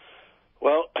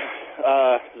 Well,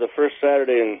 the first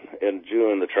Saturday in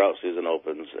June, the trout season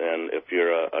opens, and if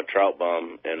you're a trout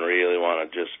bum and really want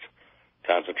to just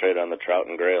concentrate on the trout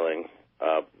and grayling,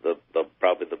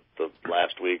 probably the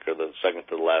last week or the second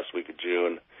to the last week of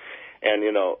June, and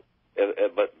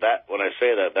but that when I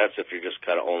say that, that's if you just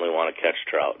kind of only want to catch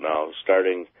trout. Now,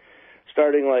 starting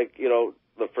like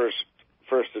the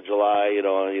first of July,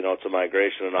 it's a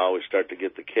migration, and all we start to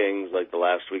get the kings. Like the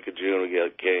last week of June, we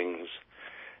get kings.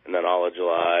 And then all of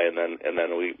July, and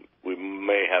then we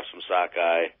may have some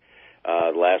sockeye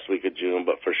last week of June,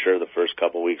 but for sure the first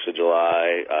couple weeks of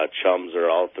July. Chums are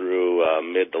all through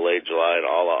mid to late July and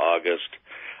all of August.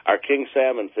 Our king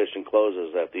salmon fishing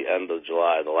closes at the end of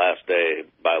July. The last day,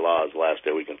 by law, is the last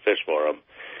day we can fish for them.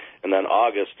 And then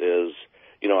August is,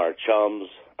 our chums,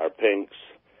 our pinks,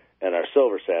 and our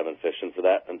silver salmon fishing for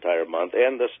that entire month.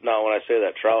 And now when I say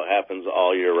that, trout happens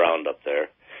all year round up there.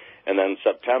 And then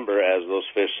September, as those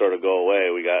fish sort of go away,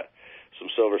 we got some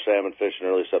silver salmon fish in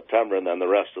early September, and then the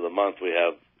rest of the month we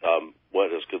have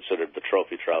what is considered the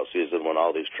trophy trout season, when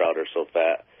all these trout are so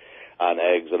fat on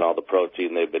eggs and all the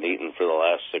protein they've been eating for the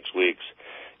last 6 weeks.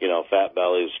 Fat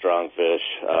bellies, strong fish.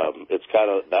 It's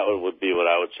that would be what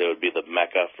I would say would be the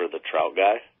mecca for the trout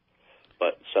guy.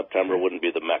 But September wouldn't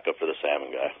be the mecca for the salmon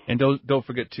guy. And don't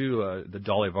forget, too, the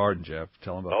Dolly Varden, Jeff.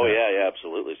 Tell them about that. Yeah,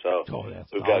 absolutely. So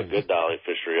we've got a good dolly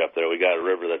fishery up there. We got a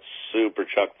river that's super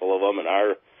chock full of them, and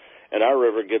our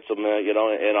river gets them,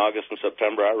 in August and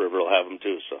September. Our river will have them,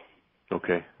 too. So.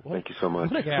 Okay. Thank you so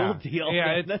much. What a cool deal.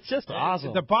 Yeah, that's just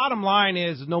awesome. The bottom line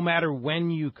is, no matter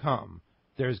when you come,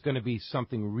 there's going to be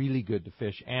something really good to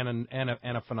fish and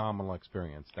a phenomenal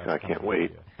experience. I can't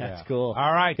wait. That's cool.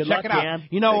 All right, Good check luck, it out.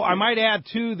 Dan. I might add,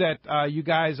 too, that you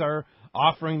guys are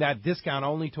offering that discount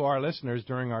only to our listeners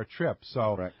during our trip.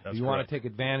 So if you want to take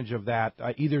advantage of that,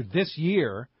 either this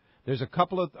year, there's a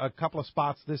couple of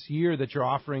spots this year that you're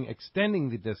offering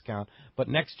extending the discount, but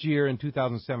next year in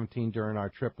 2017 during our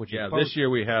trip, which this year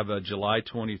we have July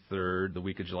 23rd, the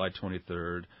week of July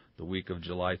 23rd, the week of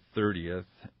July 30th,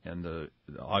 and the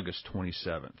August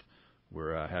 27th.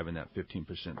 We're having that 15%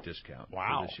 discount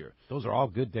for this year. Those are all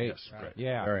good dates. Yes, right.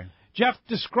 Yeah. Very. Jeff,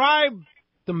 describe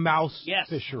the mouse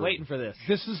fishery. Waiting for this.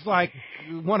 This is like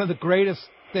one of the greatest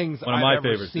things I've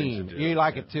ever seen. You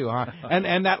like it too, huh?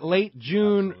 And that late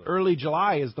June, early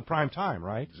July is the prime time,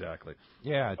 right? Exactly.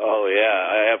 Yeah. Oh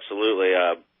yeah, absolutely.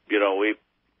 We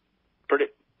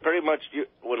pretty much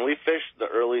when we fish the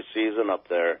early season up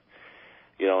there,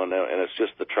 and it's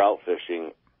just the trout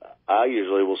fishing. I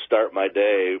usually will start my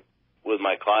day with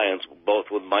my clients, both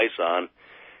with mice on,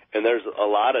 and there's a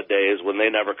lot of days when they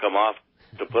never come off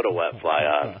to put a wet fly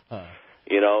on.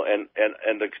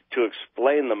 And to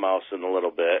explain the mouse in a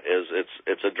little bit is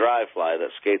it's a dry fly that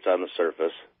skates on the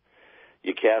surface.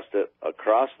 You cast it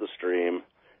across the stream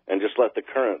and just let the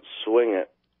current swing it,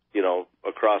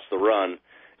 across the run,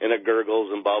 and it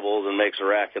gurgles and bubbles and makes a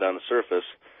racket on the surface.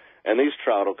 And these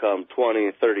trout will come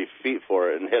 20, 30 feet for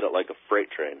it and hit it like a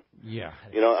freight train. Yeah.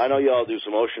 I know you all do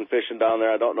some ocean fishing down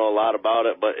there. I don't know a lot about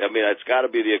it, but, it's got to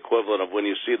be the equivalent of when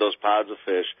you see those pods of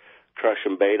fish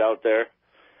crushing bait out there.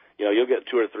 You'll get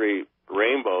 2 or 3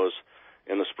 rainbows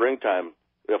in the springtime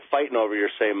fighting over your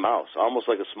same mouse, almost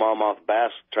like a smallmouth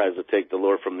bass tries to take the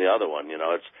lure from the other one.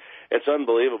 It's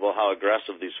unbelievable how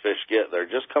aggressive these fish get. They're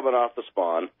just coming off the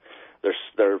spawn.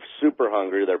 They're super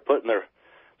hungry. They're putting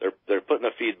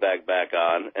the feed bag back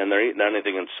on, and they're eating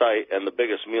anything in sight, and the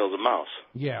biggest meal is a mouse.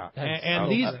 Yeah,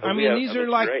 and these are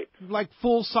like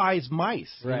full-size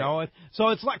mice, right. So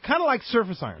it's kind of like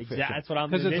surface iron fishing. Exactly, that's what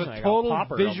I'm because envisioning. it's a total like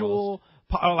a visual almost.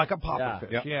 like a popper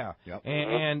fish. Yeah. Yep.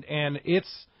 And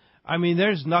it's, I mean,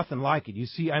 there's nothing like it. You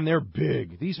see, and they're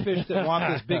big. These fish that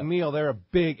want this big meal,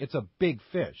 it's a big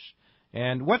fish.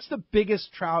 And what's the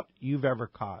biggest trout you've ever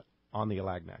caught on the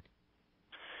Alagnac?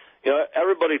 You know,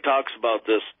 everybody talks about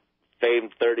this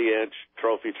famed 30-inch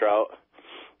trophy trout.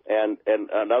 And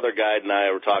another guide and I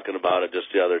were talking about it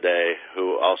just the other day,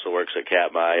 who also works at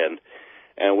Katmai,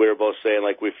 and we were both saying,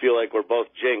 like, we feel like we're both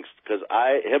jinxed, because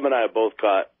him and I both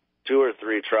caught 2 or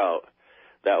 3 trout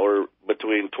that were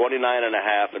between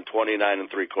 29.5 and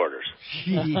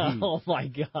 29.75. Oh my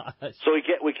gosh! So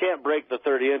we can't break the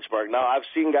 30-inch mark. Now, I've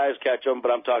seen guys catch them,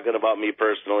 but I'm talking about me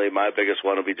personally. My biggest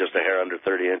one will be just a hair under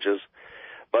 30 inches.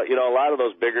 But, you know, a lot of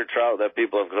those bigger trout that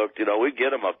people have hooked, you know, we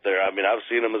get them up there. I mean, I've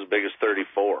seen them as big as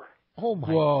 34. Oh, my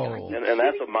God. And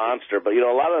that's a monster. But, you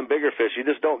know, a lot of them bigger fish, you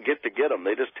just don't get to get them.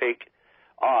 They just take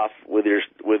off with your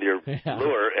lure,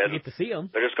 and you get to see them.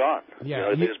 They're just gone. Yeah, you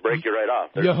know, they just break you right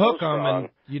off. They're you hook so them, and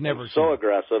you never see so them.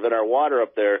 aggressive. And our water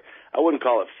up there, I wouldn't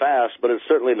call it fast, but it's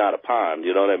certainly not a pond,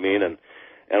 you know what I mean? And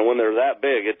when they're that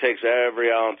big, it takes every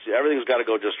ounce. Everything's got to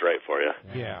go just right for you.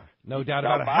 Yeah, no doubt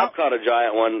about it. Bob caught a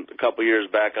giant one a couple years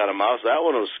back on a mouse. That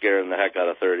one was scaring the heck out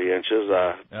of 30 inches.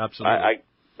 Absolutely.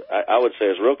 I would say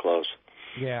it's real close.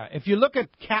 Yeah, if you look at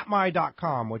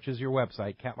Katmai.com, which is your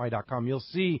website, Katmai.com, you'll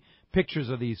see pictures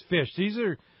of these fish. These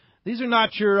are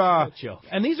not your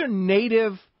and these are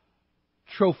native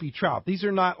trophy trout. These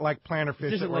are not like planter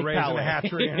fish that were raised in a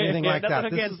hatchery or anything like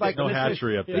that. This is like no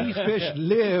hatchery up there. These fish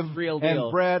live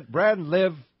and bred and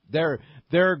live.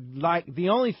 They're like, the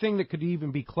only thing that could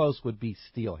even be close would be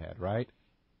steelhead, right?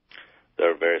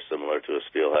 They're very similar to a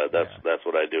steelhead. That's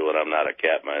what I do when I'm not at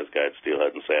Katmai's guide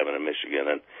steelhead and salmon in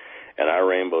Michigan, and our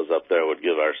rainbows up there would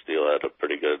give our steelhead a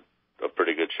pretty good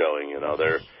showing. You know,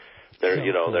 they're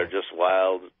just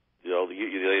wild. You know,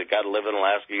 you got to live in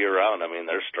Alaska year round. I mean,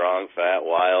 they're strong, fat,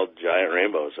 wild, giant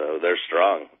rainbows. They're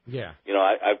strong. Yeah. You know,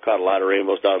 I've caught a lot of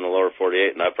rainbows down in the lower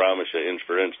 48, and I promise you, inch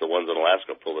for inch, the ones in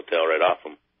Alaska pull the tail right off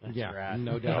them. No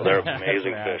doubt. They're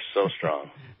amazing fish, so strong.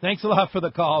 Thanks a lot for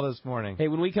the call this morning. Hey,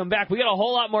 when we come back, we got a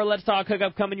whole lot more Let's Talk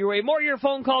Hookup coming your way. More of your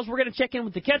phone calls. We're going to check in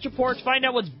with the catch reports, find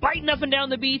out what's biting up and down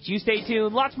the beach. You stay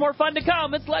tuned. Lots more fun to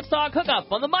come. It's Let's Talk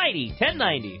Hookup on the mighty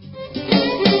 1090.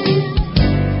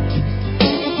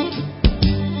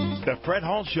 The Fred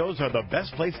Hall shows are the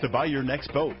best place to buy your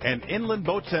next boat, and Inland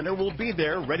Boat Center will be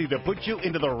there ready to put you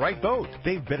into the right boat.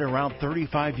 They've been around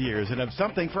 35 years and have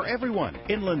something for everyone.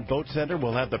 Inland Boat Center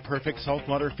will have the perfect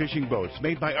saltwater fishing boats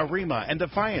made by Arima and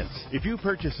Defiance. If you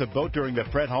purchase a boat during the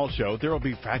Fred Hall show, there will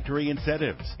be factory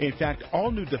incentives. In fact, all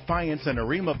new Defiance and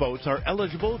Arima boats are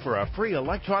eligible for a free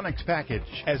electronics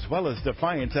package, as well as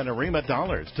Defiance and Arima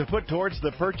dollars to put towards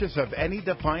the purchase of any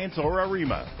Defiance or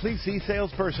Arima. Please see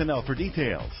sales personnel for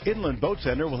details. Inland Boat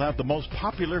Center will have the most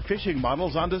popular fishing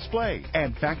models on display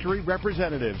and factory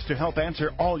representatives to help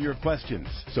answer all your questions.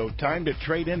 So time to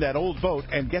trade in that old boat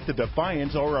and get the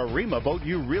Defiance or Arima boat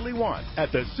you really want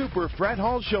at the Super Fred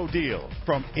Hall Show deal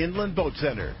from Inland Boat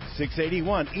Center,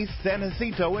 681 East San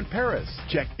Jacinto in Paris.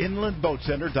 Check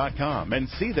inlandboatcenter.com and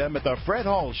see them at the Fred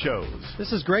Hall shows.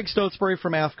 This is Greg Stotesbury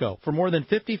from AFCO. For more than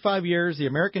 55 years, the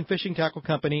American Fishing Tackle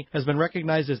Company has been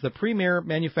recognized as the premier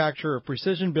manufacturer of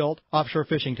precision-built offshore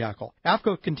fishing tackle.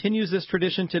 AFCO continues this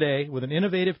tradition today with an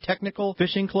innovative technical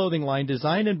fishing clothing line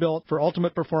designed and built for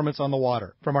ultimate performance on the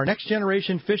water. From our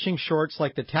next-generation fishing shorts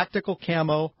like the Tactical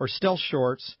Camo or Stealth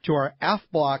Shorts to our AF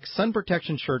Block sun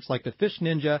protection shirts like the Fish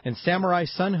Ninja and Samurai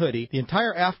Sun Hoodie, the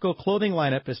entire AFCO clothing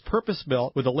lineup is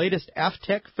purpose-built with the latest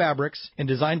AFTech fabrics and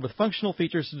designed with functional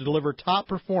features to deliver top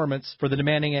performance for the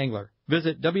demanding angler.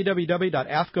 Visit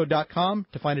www.afco.com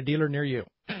to find a dealer near you.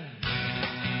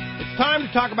 It's time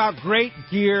to talk about great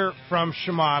gear from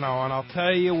Shimano, and I'll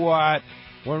tell you what,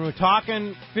 when we're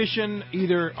talking fishing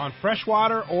either on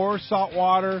freshwater or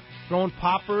saltwater, throwing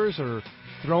poppers or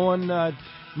throwing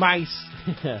mice,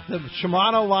 the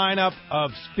Shimano lineup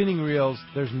of spinning reels,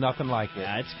 there's nothing like it.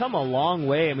 Yeah, it's come a long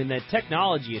way. I mean, the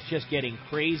technology is just getting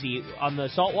crazy. On the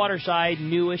saltwater side,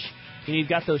 newish, you've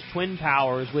got those twin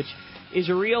powers, which is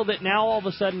a reel that now all of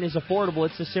a sudden is affordable.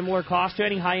 It's a similar cost to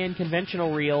any high-end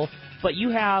conventional reel, but you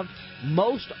have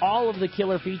most all of the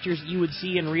killer features that you would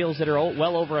see in reels that are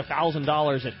well over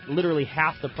 $1,000 at literally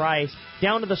half the price,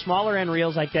 down to the smaller end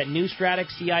reels like that new Stratex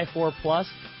CI4 Plus.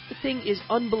 The thing is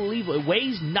unbelievable. It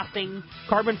weighs nothing.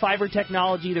 Carbon fiber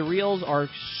technology. The reels are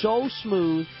so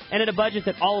smooth and at a budget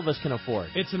that all of us can afford.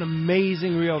 It's an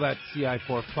amazing reel, that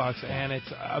CI4 Plus, and it's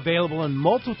available in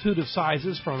multitude of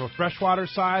sizes, from a freshwater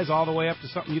size all the way up to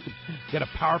something you could get a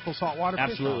powerful saltwater fish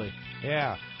on. Absolutely.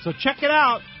 Yeah. So check it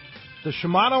out. The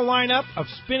Shimano lineup of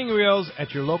spinning reels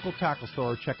at your local tackle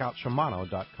store. Check out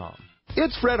Shimano.com.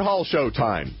 It's Fred Hall show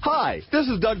time. Hi, this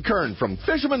is Doug Kern from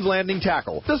Fisherman's Landing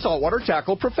Tackle, the saltwater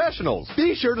tackle professionals.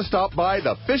 Be sure to stop by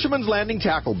the Fisherman's Landing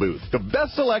Tackle booth. The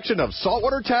best selection of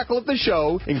saltwater tackle at the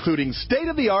show, including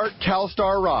state-of-the-art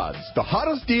CalStar rods. The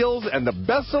hottest deals and the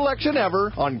best selection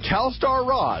ever on CalStar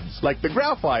rods, like the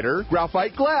Graphiter,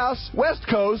 Graphite Glass, West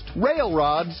Coast, Rail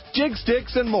Rods, Jig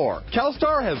Sticks, and more.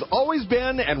 CalStar has always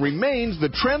been and remains the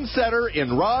trendsetter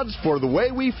in rods for the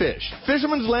way we fish.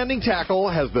 Fisherman's Landing Tackle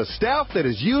has the staff that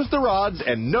has used the rods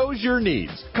and knows your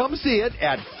needs. Come see it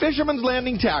at Fisherman's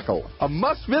Landing Tackle, a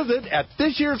must visit at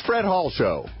this year's Fred Hall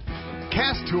show.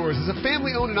 Cast Tours is a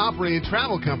family-owned and operated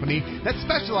travel company that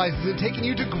specializes in taking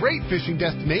you to great fishing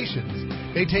destinations.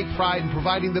 They take pride in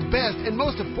providing the best and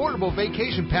most affordable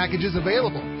vacation packages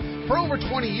available. For over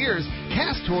 20 years,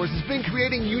 Cast Tours has been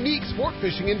creating unique sport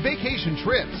fishing and vacation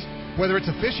trips. Whether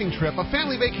it's a fishing trip, a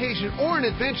family vacation, or an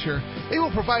adventure, they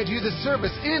will provide you the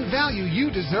service and value you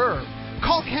deserve.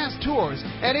 Call Cast Tours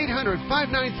at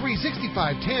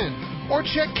 800-593-6510 or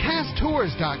check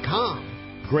casttours.com.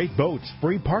 Great boats,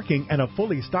 free parking, and a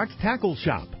fully stocked tackle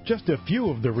shop. Just a few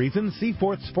of the reasons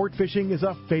Seaforth Sport Fishing is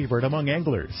a favorite among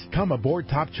anglers. Come aboard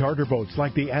top charter boats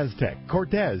like the Aztec,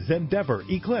 Cortez, Endeavor,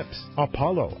 Eclipse,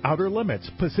 Apollo, Outer Limits,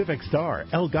 Pacific Star,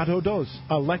 El Gato Dos,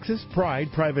 Alexis, Pride,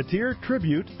 Privateer,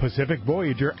 Tribute, Pacific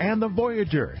Voyager, and the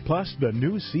Voyager. Plus, the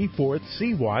new Seaforth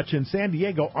Sea Watch in San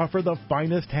Diego offer the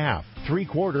finest half,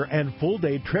 3/4, and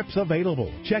full-day trips available.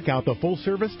 Check out the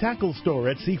full-service tackle store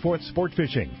at Seaforth Sport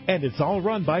Fishing. And it's all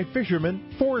run by fishermen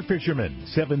for fishermen.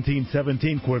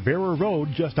 1717 Quivira Road,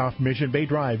 just off Mission Bay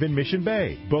Drive in Mission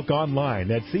Bay. Book online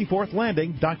at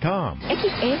seaforthlanding.com.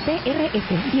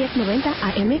 XEPRS 1090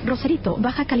 AM Rosarito,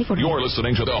 Baja California. You're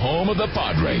listening to the home of the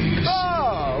Padres.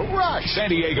 Oh, rush!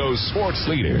 San Diego's sports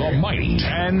leader, the mighty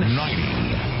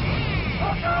 1090.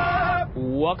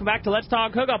 Welcome back to Let's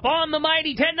Talk Hookup on the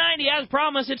Mighty 1090. As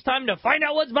promised, it's time to find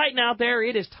out what's biting out there.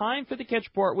 It is time for the Catch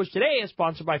Report, which today is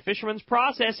sponsored by Fisherman's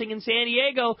Processing in San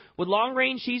Diego. With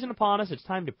long-range season upon us, it's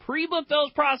time to pre-book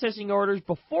those processing orders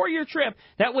before your trip.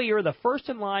 That way you're the first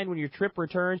in line when your trip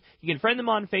returns. You can friend them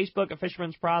on Facebook at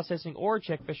Fisherman's Processing or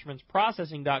check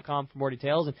fishermansprocessing.com for more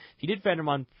details. And if you did friend them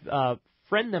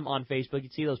on Facebook,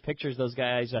 you'd see those pictures those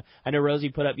guys, I know Rosie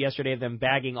put up yesterday of them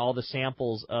bagging all the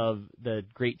samples of the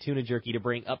great tuna jerky to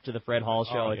bring up to the Fred Hall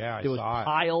show. Oh, yeah, there was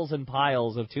piles and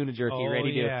piles of tuna jerky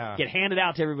ready to get handed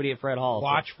out to everybody at Fred Hall.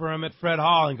 Watch for them at Fred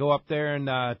Hall and go up there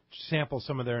and sample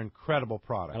some of their incredible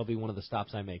products. That'll be one of the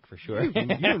stops I make for sure. You and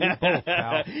me both,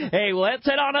 pal. Hey, well, let's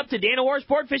head on up to Dana War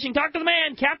Sport Fishing. Talk to the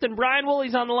man, Captain Brian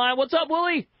Woolley's on the line. What's up,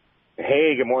 Woolley?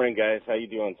 Hey, good morning, guys. How you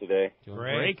doing today? Doing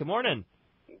great. Good morning.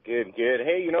 Good.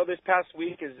 Hey, this past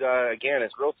week is, again,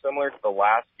 it's real similar to the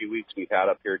last few weeks we've had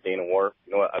up here at Dana Wharf.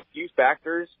 A few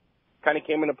factors kind of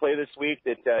came into play this week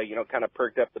that, kind of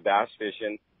perked up the bass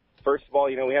fishing. First of all,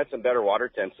 we had some better water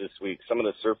temps this week. Some of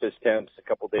the surface temps a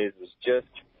couple days was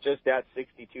just at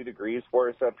 62 degrees for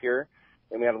us up here.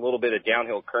 And we had a little bit of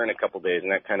downhill current a couple days,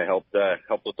 and that kind of helped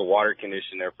with the water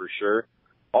condition there for sure.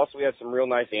 Also, we had some real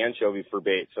nice anchovy for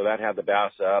bait, so that had the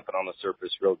bass up and on the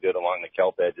surface real good along the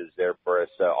kelp edges there for us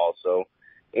also.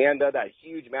 And that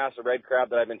huge mass of red crab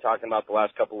that I've been talking about the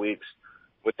last couple of weeks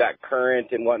with that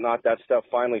current and whatnot, that stuff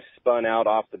finally spun out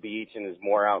off the beach and is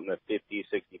more out in the 50,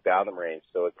 60 fathom range.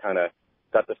 So it kind of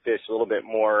got the fish a little bit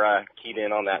more keyed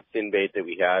in on that fin bait that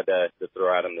we had to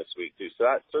throw at them this week, too. So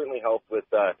that certainly helped with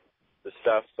the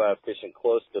stuff fishing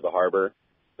close to the harbor.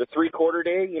 The 3/4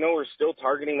 day, we're still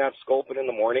targeting that sculpin in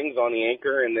the mornings on the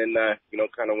anchor, and then,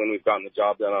 kind of when we've gotten the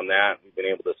job done on that, we've been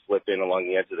able to slip in along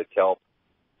the edge of the kelp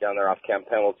down there off Camp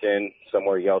Pendleton,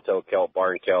 somewhere yellowtail kelp,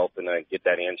 barn kelp, and get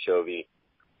that anchovy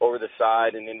over the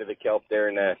side and into the kelp there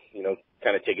and,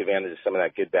 kind of take advantage of some of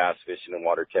that good bass fishing and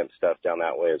water temp stuff down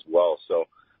that way as well. So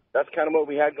that's kind of what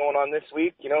we had going on this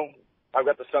week. I've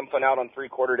got the sun fun out on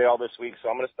 3/4 day all this week, so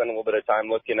I'm going to spend a little bit of time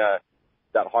looking at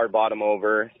that hard bottom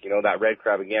over, that red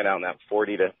crab again out in that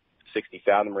 40 to 60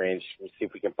 fathom range. We'll see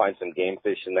if we can find some game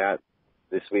fish in that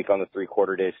this week on the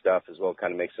 3/4 day stuff as well,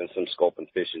 kind of mix in some sculpin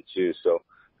fishing too. So if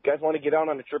you guys want to get out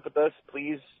on a trip with us,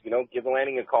 please, give the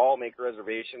landing a call, make a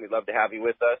reservation. We'd love to have you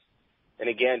with us. And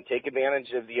again, take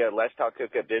advantage of the Let's Talk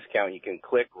Hookup discount. You can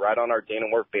click right on our Dana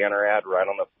Wharf banner ad right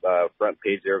on the front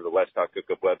page there of the Let's Talk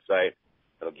Hookup website.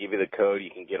 It'll give you the code.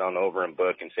 You can get on over and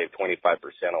book and save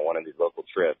 25% on one of these local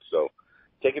trips. So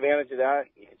take advantage of that.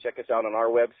 You can check us out on our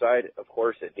website, of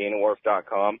course, at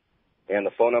danawharf.com. And the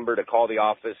phone number to call the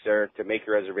office there to make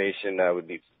your reservation would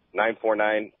be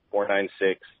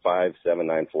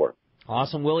 949-496-5794.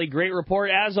 Awesome, Willie. Great report.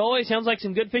 As always, sounds like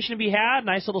some good fishing to be had.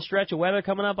 Nice little stretch of weather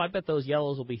coming up. I bet those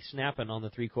yellows will be snapping on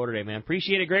the 3/4 day, man.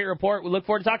 Appreciate it. Great report. We look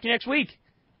forward to talking to you next week.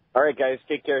 All right, guys.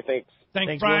 Take care. Thanks.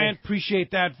 Thanks, Brian.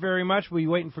 Appreciate that very much. We'll be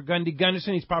waiting for Gundy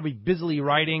Gunderson. He's probably busily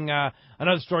writing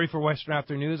another story for Western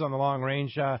After News on the long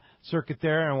range circuit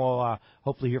there, and we'll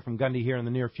hopefully hear from Gundy here in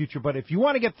the near future. But if you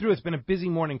want to get through, it's been a busy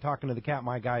morning talking to the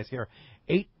Katmai guys here.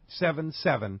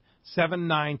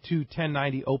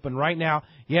 877-792-1090 open right now.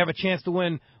 You have a chance to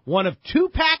win one of two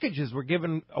packages we're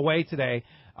giving away today.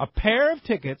 A pair of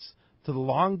tickets to the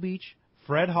Long Beach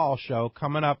Fred Hall Show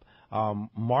coming up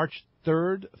March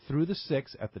 3rd through the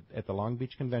 6th at the Long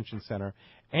Beach Convention Center,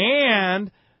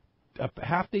 and a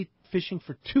half-day fishing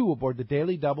for two aboard the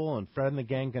Daily Double, and Fred and the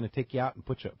gang going to take you out and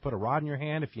put a rod in your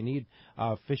hand. If you need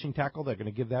fishing tackle, they're going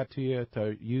to give that to you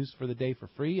to use for the day for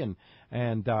free, and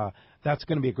that's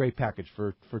going to be a great package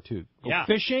for two. Go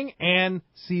fishing and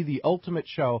see the ultimate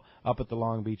show up at the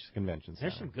Long Beach Convention Center.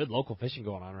 There's some good local fishing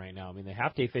going on right now. I mean, the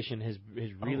half-day fishing has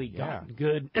really gotten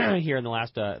good here in the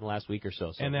last week or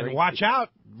so. And then watch out,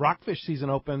 rockfish season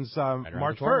opens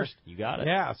March 1st. You got it.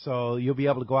 Yeah, so you'll be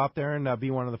able to go out there and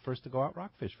be one of the first to go out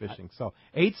rockfish fishing. So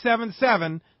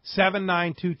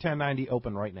 877-792-1090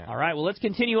 open right now. All right, well, let's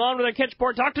continue on with our catch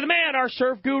report. Talk to the man, our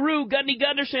surf guru, Gundy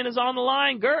Gunderson, is on the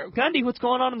line. Gundy, what's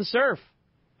going on in the surf?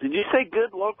 Did you say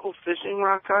good local fishing,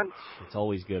 Rockcon? It's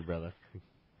always good, brother.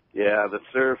 Yeah, the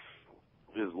surf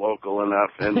is local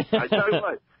enough. And I tell you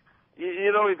what,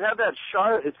 you know, we've had that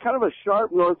sharp, it's kind of a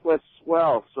sharp northwest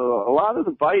swell. So a lot of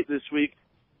the bite this week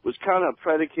was kind of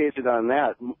predicated on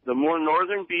that. The more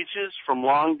northern beaches from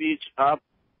Long Beach up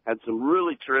had some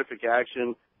really terrific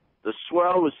action. The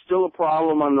swell was still a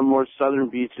problem on the more southern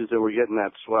beaches that were getting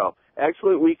that swell.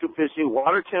 Excellent week of fishing.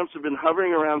 Water temps have been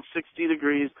hovering around 60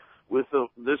 degrees. With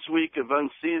this week of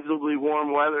unseasonably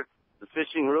warm weather, the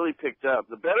fishing really picked up.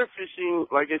 The better fishing,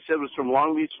 like I said, was from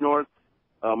Long Beach North,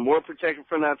 more protected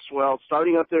from that swell.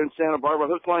 Starting up there in Santa Barbara,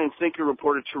 Hook, Line, and Sinker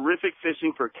reported terrific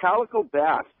fishing for calico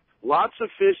bass. Lots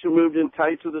of fish have moved in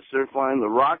tight to the surf line. The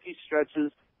rocky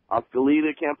stretches off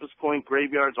Goleta, Campus Point,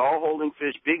 graveyards, all holding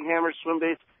fish. Big hammer swim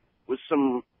baits with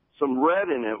some red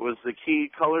in it was the key.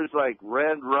 Colors like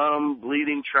red, rum,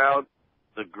 bleeding trout,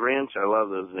 the Grinch. I love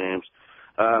those names.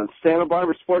 Santa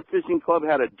Barbara Sport Fishing Club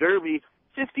had a derby.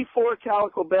 54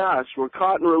 calico bass were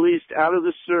caught and released out of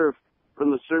the surf from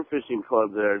the surf fishing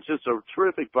club there. It's just a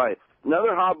terrific bite.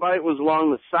 Another hot bite was along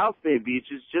the South Bay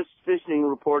beaches. Just fishing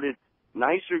reported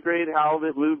nicer grade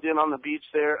halibut moved in on the beach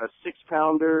there. A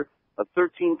 6-pounder, a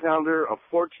 13-pounder, a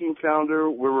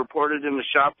 14-pounder were reported in the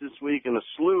shop this week, and a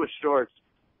slew of shorts.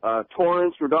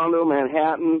 Torrance, Redondo,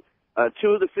 Manhattan. Two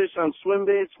of the fish on swim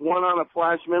baits, one on a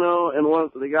flash minnow, and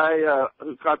the guy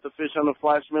who caught the fish on the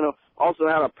flash minnow also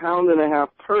had a 1.5-pound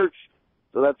perch,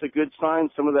 so that's a good sign,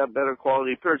 some of that better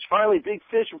quality perch. Finally, Big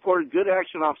Fish reported good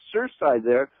action off Surfside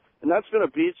there, and that's been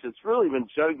a beach that's really been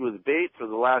jugged with bait for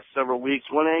the last several weeks.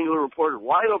 One angler reported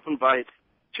wide open bite,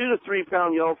 2 to 3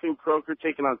 pound yellowfin croaker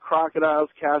taking on crocodiles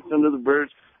cast under the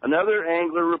birds. Another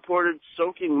angler reported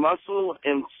soaking mussel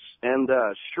and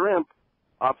shrimp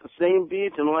off the same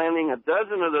beach and landing a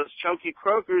dozen of those chunky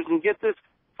croakers, and get this,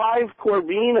 5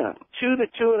 Corvina, 2 to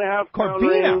 2.5 pound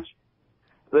range.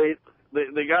 The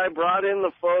guy brought in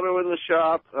the photo in the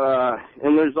shop,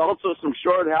 and there's also some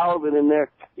short halibut in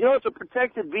there. You know, it's a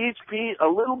protected beach, Pete, a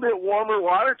little bit warmer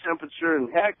water temperature,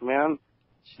 and heck, man,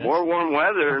 more warm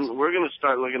weather, and we're going to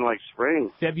start looking like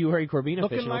spring. February Corvina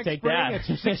fishing, like we'll take spring. that.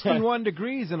 It's 61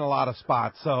 degrees in a lot of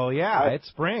spots, so yeah, it's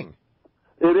spring.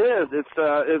 It is.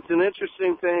 It's an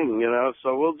interesting thing, you know.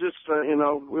 So we'll just,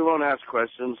 we won't ask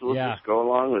questions. We'll just go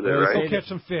along with it, right? Go catch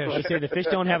some fish. I say the fish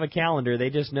don't have a calendar. They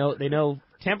just know. They know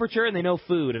temperature and they know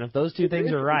food. And if those two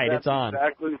things are right, it's on.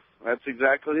 That's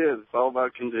exactly it. It's all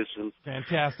about conditions.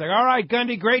 Fantastic. All right,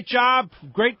 Gundy, great job.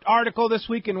 Great article this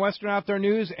week in Western Outdoor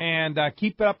News, and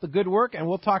keep up the good work. And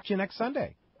we'll talk to you next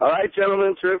Sunday. All right,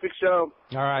 gentlemen. Terrific show.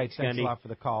 All right. Thanks a lot for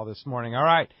the call this morning. All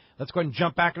right. Let's go ahead and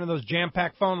jump back into those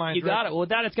jam-packed phone lines. You got it. Well, with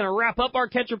that, it's going to wrap up our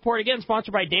catch report again,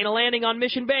 sponsored by Dana Landing on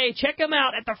Mission Bay. Check them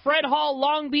out at the Fred Hall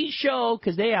Long Beach Show,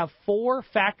 because they have 4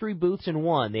 factory booths in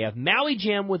one. They have Maui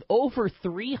Jim with over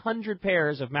 300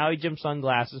 pairs of Maui Jim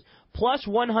sunglasses, plus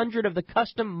 100 of the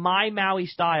custom My Maui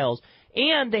styles.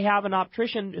 And they have an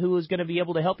optician who is going to be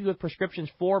able to help you with prescriptions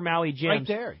for Maui Jims. Right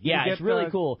there. Yeah, it's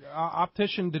really cool.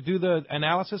 Optician to do the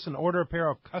analysis and order a pair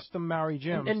of custom Maui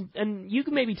Jims. And you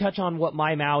can maybe touch on what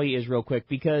My Maui is real quick,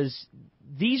 because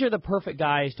these are the perfect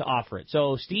guys to offer it.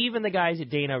 So Steve and the guys at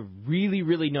Dana really,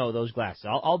 really know those glasses.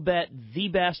 I'll bet the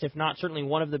best, if not certainly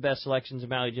one of the best selections of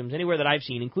Maui Jims anywhere that I've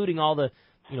seen, including all the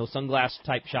sunglass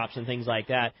type shops and things like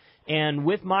that. And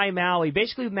with my Maui,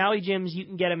 basically with Maui gyms, you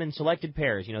can get them in selected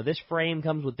pairs. You know, this frame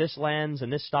comes with this lens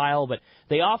and this style, but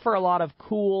they offer a lot of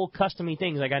cool, custom-y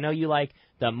things. Like I know you like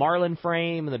the Marlin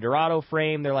frame and the Dorado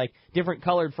frame. They're like different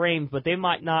colored frames, but they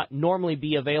might not normally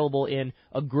be available in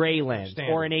a gray lens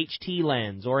or an HT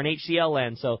lens or an HCL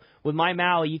lens. So with my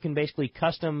Maui, you can basically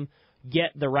custom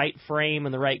get the right frame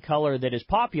and the right color that is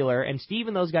popular, and Steve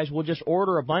and those guys will just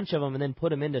order a bunch of them and then put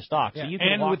them into stock. Yeah. So you can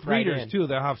and walk with right readers, in. too.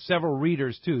 They'll have several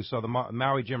readers, too, so the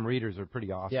Maui Gym readers are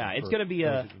pretty awesome. Yeah, it's going to be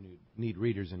a... need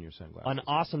readers in your sunglasses. An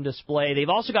awesome display. They've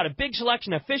also got a big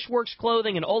selection of Fishworks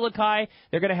clothing and Olokai.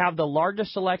 They're going to have the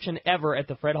largest selection ever at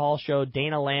the Fred Hall Show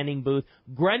Dana Landing booth.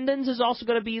 Grendon's is also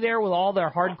going to be there with all their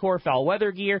hardcore foul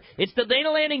weather gear. It's the Dana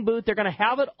Landing booth. They're going to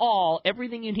have it all,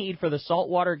 everything you need for the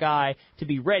saltwater guy to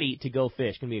be ready to go fish.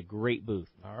 It's going to be a great booth.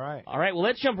 All right. All right, well,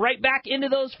 let's jump right back into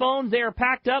those phones. They are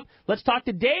packed up. Let's talk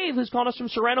to Dave, who's calling us from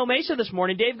Sorrento Mesa this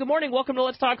morning. Dave, good morning. Welcome to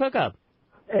Let's Talk Hookup.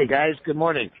 Hey, guys. Good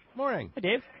morning. Morning. Hi,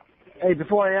 Dave. Hey,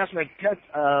 before I ask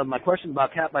my question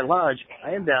about Katmai Lodge,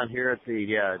 I am down here at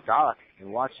the dock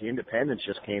and watched the Independence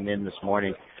just came in this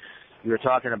morning. You were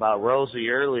talking about Rosie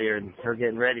earlier and her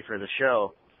getting ready for the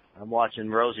show. I'm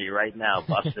watching Rosie right now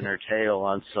busting her tail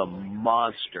on some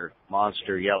monster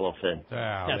yellowfin.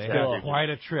 Wow, That's they cool. had quite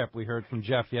a trip. We heard from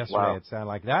Jeff yesterday. Wow. It sounded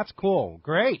like that's cool.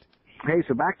 Great. Hey,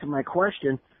 so back to my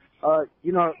question.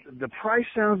 You know, the price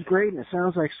sounds great and it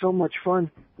sounds like so much fun.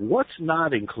 What's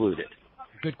not included?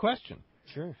 Good question.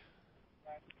 Sure.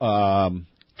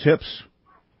 Tips.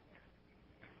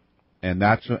 And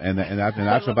that's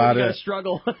about it.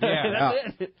 Struggle. Yeah.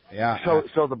 Yeah.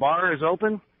 So the bar is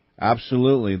open?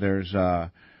 Absolutely. There's You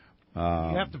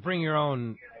have to bring your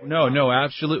own. No,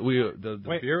 absolutely. The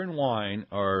beer and wine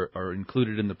are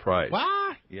included in the price.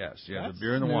 What? Yes, yeah. That's The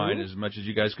beer and the new. wine, as much as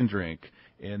you guys can drink,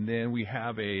 and then we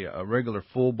have a regular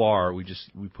full bar. We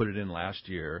put it in last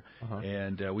year,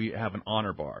 and we have an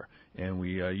honor bar, and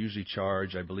we usually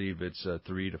charge, I believe it's $3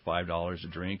 to $5 a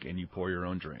drink, and you pour your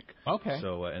own drink. Okay.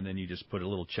 So and then you just put a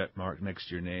little check mark next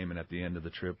to your name, and at the end of the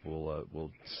trip,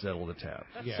 we'll settle the tab.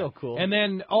 That's so cool. And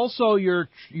then also your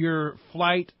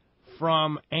flight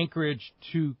from Anchorage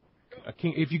to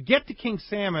King. If you get to King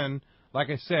Salmon, like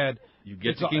I said, You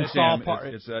get to it's King all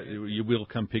Sam, you will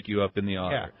come pick you up in the Yeah.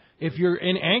 honor. If you're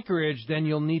in Anchorage, then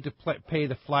you'll need to pay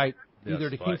the flight either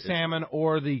to King it's- Salmon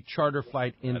or the charter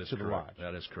flight That into is the correct. lodge.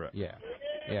 That is correct. Yeah,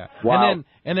 yeah. Wow.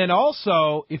 And then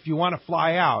also, if you want to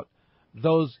fly out,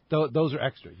 those are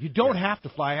extra. You don't have to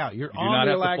fly out. You're You do on not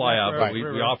the have to fly out, but we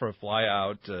River. offer a fly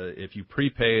out. If you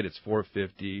prepay it, it's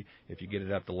 $450. If you get it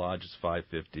at the lodge, it's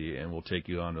 $550, and we'll take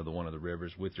you onto one of the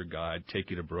rivers with your guide, take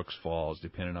you to Brooks Falls,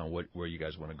 depending on where you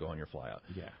guys want to go on your fly out.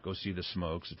 Yeah. Go see the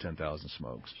smokes, the 10,000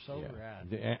 smokes. So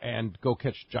rad. And go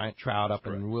catch giant trout up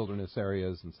in wilderness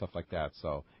areas and stuff like that.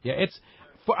 So yeah, it's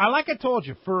like I told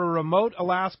you, for a remote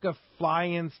Alaska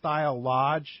fly-in style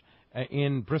lodge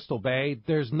in Bristol Bay,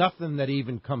 there's nothing that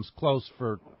even comes close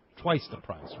for twice the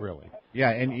price, really.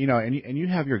 Yeah, and you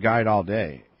have your guide all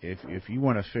day. If you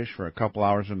want to fish for a couple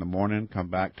hours in the morning, come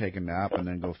back, take a nap, and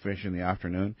then go fish in the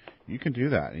afternoon, you can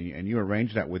do that, and you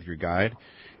arrange that with your guide.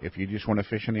 If you just want to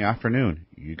fish in the afternoon,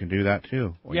 you can do that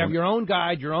too. You have your own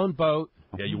guide, your own boat.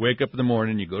 Yeah, you wake up in the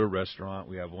morning, you go to a restaurant.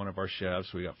 We have one of our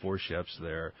chefs. We got 4 chefs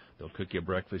there. They'll cook you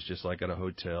breakfast just like at a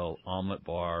hotel, omelet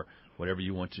bar, whatever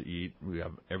you want to eat. We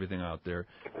have everything out there.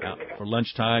 Now, for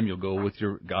lunchtime, you'll go with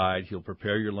your guide. He'll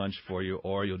prepare your lunch for you,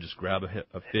 or you'll just grab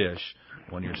a fish,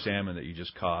 one of your salmon that you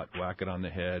just caught, whack it on the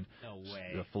head,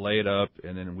 fillet it up,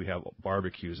 and then we have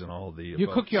barbecues and all of the You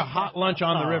boats. cook your hot lunch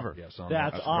on the river. Yes, on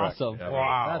That's correct. awesome. Yeah.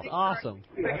 Wow. That's awesome.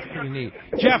 That's pretty neat.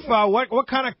 Jeff, what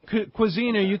kind of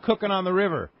cuisine are you cooking on the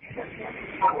river?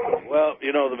 Well,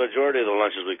 the majority of the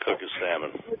lunches we cook is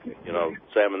salmon.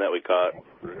 Salmon that we caught,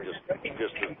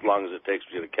 just as long as it takes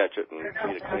for you to catch it and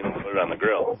eat it clean and put it on the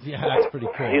grill. Yeah, that's pretty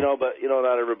cool. But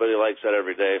not everybody likes that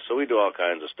every day, so we do all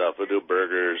kinds of stuff. We do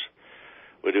burgers,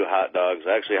 we do hot dogs.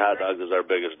 Actually, hot dogs is our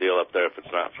biggest deal up there if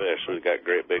it's not fish. We've got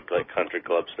great big country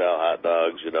club style hot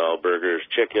dogs, burgers,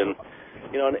 chicken.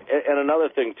 And another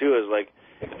thing too is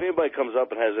if anybody comes up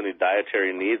and has any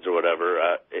dietary needs or whatever,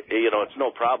 it's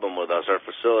no problem with us. Our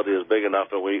facility is big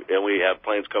enough, and we have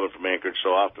planes coming from Anchorage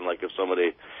so often. Like if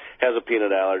somebody has a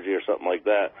peanut allergy or something like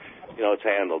that, it's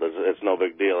handled. It's no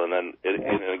big deal. And then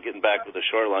getting back to the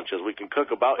shore lunches, we can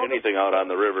cook about anything out on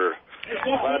the river. A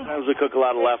lot of times we cook a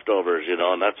lot of leftovers,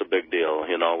 and that's a big deal.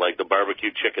 Like the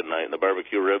barbecue chicken night and the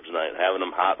barbecue ribs night, having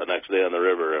them hot the next day on the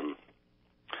river, and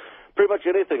pretty much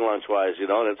anything lunch-wise,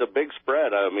 and it's a big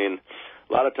spread. I mean,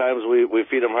 a lot of times we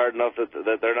feed them hard enough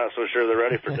that they're not so sure they're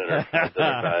ready for dinner at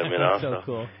dinner time, So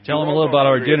cool. Tell them a little about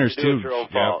our dinners, too. It's your own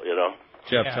fault,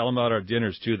 Jeff, tell them about our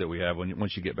dinners, too, that we have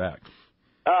once you get back.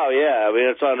 Oh, yeah. I mean,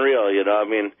 it's unreal, you know. I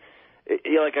mean,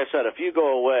 like I said, if you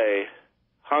go away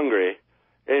hungry,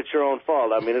 it's your own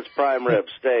fault. I mean, it's prime rib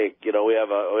steak. You know, we have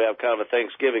kind of a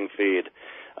Thanksgiving feed.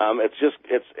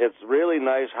 It's really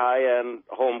nice high-end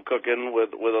home cooking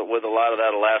with a lot of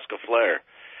that Alaska flair.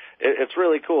 It's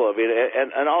really cool. I mean,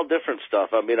 and all different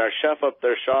stuff. I mean, our chef up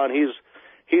there, Sean, he's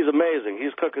amazing.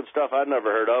 He's cooking stuff I'd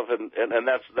never heard of, and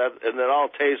it all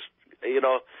tastes, you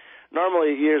know.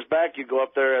 Normally, years back, you go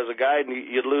up there as a guide and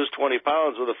you'd lose 20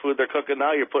 pounds with the food they're cooking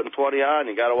now. You're putting 20 on.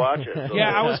 You got to watch it. So.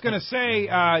 Yeah, I was going to say,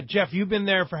 Jeff, you've been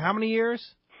there for how many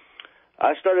years?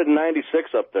 I started in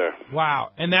 '96 up there.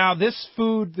 Wow. And now this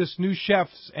food, this new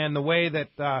chefs, and the way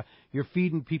that you're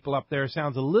feeding people up there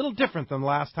sounds a little different than the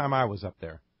last time I was up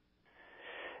there.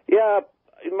 Yeah,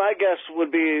 my guess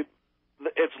would be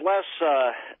it's less,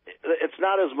 it's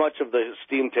not as much of the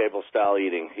steam table style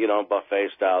eating, you know, buffet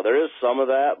style. There is some of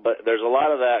that, but there's a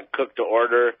lot of that cooked to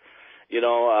order. You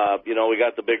know, we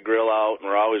got the big grill out, and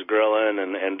we're always grilling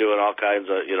and doing all kinds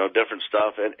of, you know, different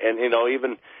stuff. And you know,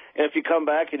 even if you come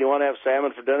back and you want to have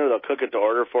salmon for dinner, they'll cook it to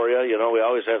order for you. You know, we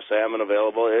always have salmon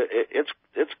available.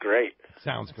 It's great.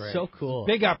 Sounds great. So cool.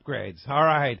 Big upgrades. All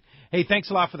right. Hey, thanks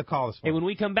a lot for the call this morning. Hey, when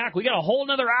we come back, we got a whole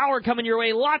another hour coming your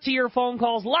way. Lots of your phone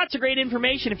calls, lots of great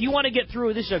information. If you want to get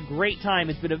through, this is a great time.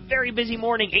 It's been a very busy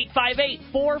morning.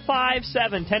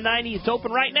 858-457-1090. It's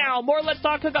open right now. More Let's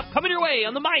Talk Hookup coming your way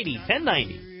on the mighty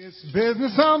 1090.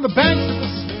 Business on the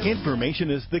banks. Information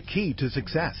is the key to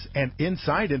success, and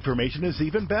inside information is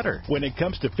even better. When it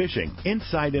comes to fishing,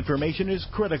 inside information is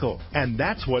critical, and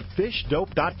that's what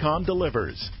FishDope.com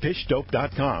delivers.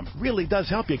 FishDope.com really does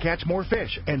help you catch more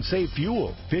fish and save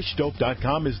fuel.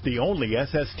 FishDope.com is the only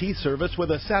SST service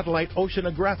with a satellite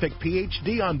oceanographic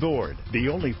PhD on board. The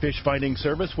only fish finding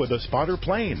service with a spotter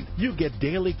plane. You get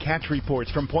daily catch reports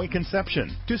from Point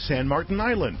Conception to San Martin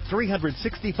Island,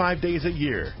 365 days a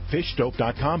year.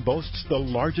 FishDope.com boasts the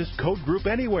largest code group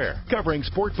anywhere, covering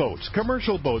sport boats,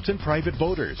 commercial boats, and private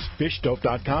boaters.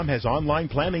 FishDope.com has online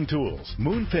planning tools,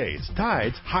 moon phase,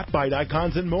 tides, hot bite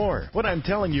icons, and more. What I'm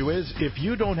telling you is, if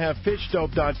you don't have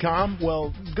FishDope.com,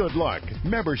 well, good luck.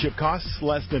 Membership costs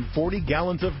less than 40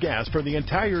 gallons of gas for the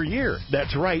entire year.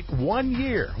 That's right, 1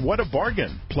 year. What a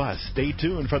bargain. Plus, stay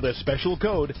tuned for the special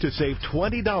code to save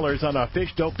 $20 on a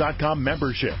FishDope.com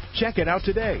membership. Check it out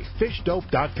today.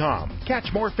 FishDope.com.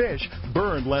 Catch more fish,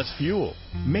 burn less fuel.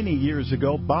 Many years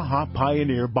ago, Baja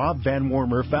pioneer Bob Van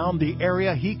Wormer found the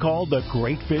area he called the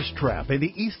Great Fish Trap in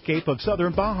the East Cape of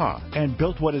southern Baja and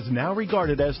built what is now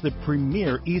regarded as the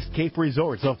premier East Cape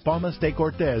resorts of Palmas de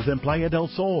Cortez and Playa del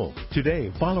Sol.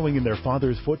 Today, following in their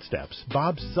father's footsteps,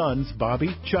 Bob's sons,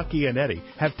 Bobby, Chucky, and Eddie,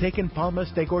 have taken Palmas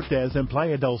de Cortez and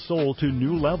Playa del Sol to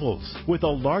new levels with the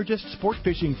largest sport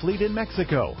fishing fleet in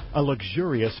Mexico, a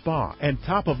luxurious spa, and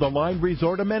top-of-the-line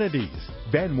resort amenities.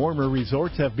 Van Wormer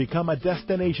Resorts have become a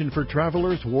destination for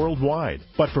travelers worldwide.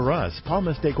 But for us,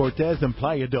 Palmas de Cortez and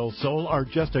Playa del Sol are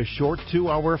just a short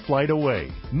 2-hour flight away.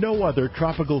 No other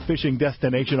tropical fishing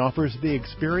destination offers the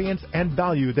experience and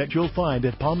value that you'll find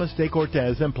at Palmas de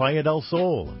Cortez and Playa del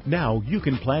Sol. Now you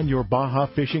can plan your Baja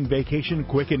fishing vacation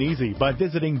quick and easy by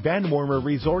visiting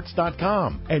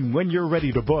VanWormerResorts.com. And when you're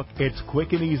ready to book, it's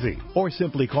quick and easy. Or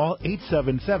simply call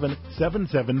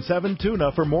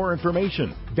 877-777-TUNA for more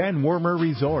information. Van Wormer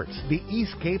Resorts, the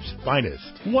East Cape's finest.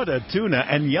 What a tuna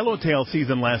and yellowtail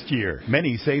season last year.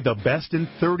 Many say the best in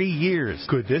 30 years.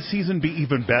 Could this season be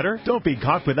even better? Don't be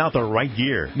caught without the right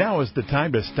gear. Now is the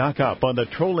time to stock up on the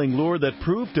trolling lure that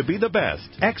proved to be the best.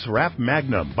 X-Rap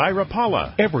Magnum by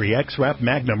Rapala. Every X-Rap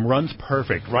Magnum runs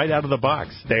perfect right out of the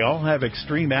box. They all have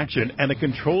extreme action and a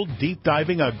controlled deep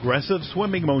diving aggressive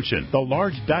swimming motion. The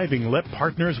large diving lip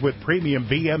partners with premium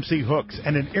VMC hooks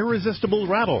and an irresistible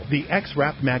rattle. The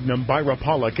X-Rap Magnum by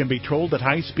Rapala can be trolled at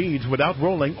high speeds without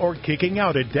rolling or kicking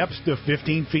out at depths to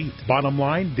 15 feet. Bottom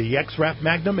line, the X-Rap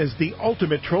Magnum is the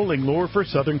ultimate trolling lure for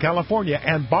Southern California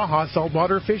and Baja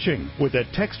saltwater fishing. With a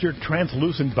textured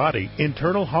translucent body,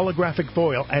 internal holographic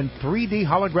foil, and 3D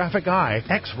holographic eye,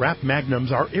 X-Rap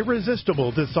Magnums are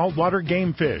irresistible to saltwater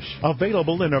game fish.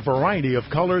 Available in a variety of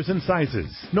colors and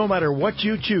sizes. No matter what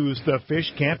you choose, the fish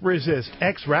can't resist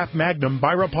X-Rap Magnum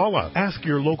by Rapala. Ask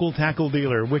your local tackle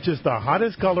dealer which is the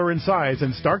hottest color and size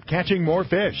and start catching more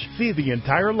fish. See the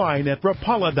entire line at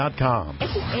Rapala.com.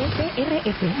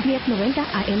 SRF 1090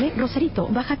 AM, Rosarito,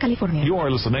 Baja California.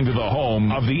 You're listening to the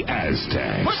home of the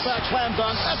Aztecs. Put that slam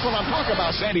dunk. That's what I'm talking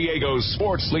about. San Diego's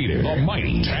sports leader, the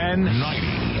mighty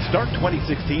 1090. Start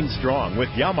 2016 strong with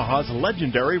Yamaha's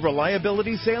legendary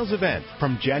reliability sales event.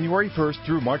 From January 1st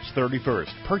through March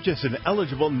 31st, purchase an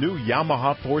eligible new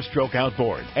Yamaha 4-stroke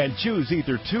outboard and choose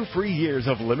either 2 free years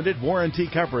of limited warranty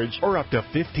coverage or up to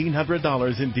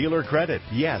 $1,500 in dealer credit.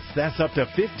 Yes, that's up to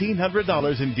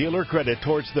 $1,500 in dealer credit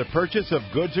towards the purchase of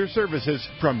goods or services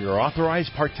from your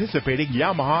authorized participating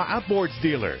Yamaha outboards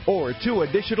dealer. Or 2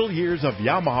 additional years of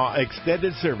Yamaha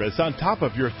extended service on top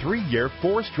of your 3-year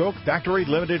 4-stroke factory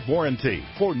limited warranty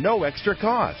for no extra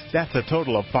cost. That's a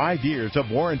total of 5 years of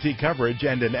warranty coverage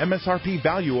and an MSRP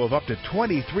value of up to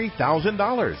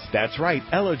 $23,000. That's right,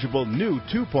 eligible new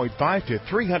 2.5 to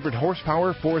 300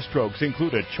 horsepower 4-strokes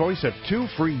include a choice of 2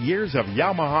 free years of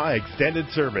Yamaha extended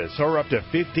service or up to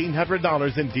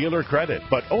 $1,500 in dealer credit,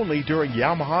 but only during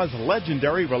Yamaha's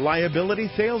legendary reliability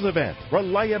sales event.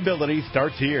 Reliability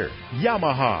starts here.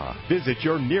 Yamaha. Visit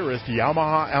your nearest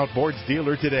Yamaha outboards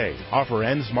dealer today. Offer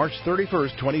ends March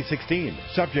 31st, 2016.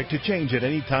 Subject to change at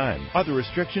any time. Other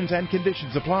restrictions and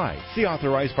conditions apply. See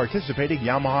authorized participating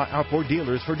Yamaha outboard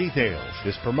dealers for details.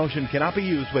 This promotion cannot be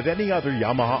used with any other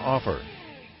Yamaha offer.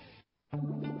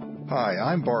 Hi,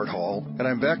 I'm Bart Hall, and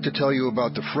I'm back to tell you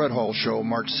about the Fred Hall Show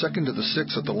March 2nd to the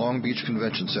 6th at the Long Beach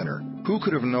Convention Center. Who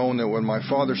could have known that when my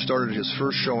father started his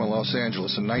first show in Los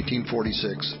Angeles in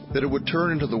 1946, that it would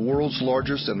turn into the world's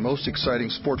largest and most exciting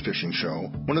sport fishing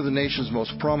show, one of the nation's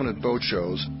most prominent boat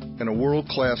shows, and a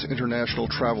world-class international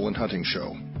travel and hunting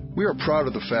show? We are proud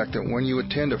of the fact that when you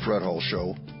attend a Fred Hall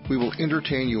Show, we will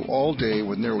entertain you all day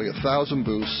with nearly 1,000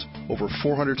 booths, over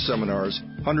 400 seminars,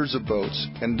 hundreds of boats,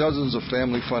 and dozens of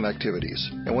family fun activities.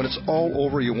 And when it's all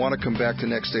over, you want to come back the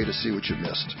next day to see what you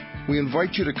missed. We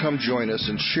invite you to come join us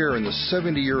and share in the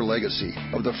 70-year legacy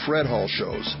of the Fred Hall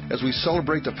Shows as we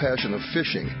celebrate the passion of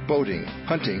fishing, boating,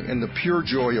 hunting, and the pure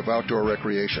joy of outdoor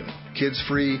recreation. Kids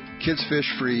free, kids fish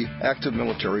free, active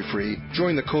military free.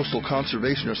 Join the Coastal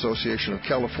Conservation Association of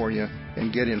California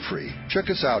and get in free.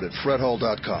 Check us out at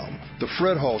fredhall.com. The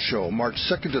Fred Hall Show, March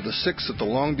 2nd to the 6th at the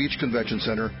Long Beach Convention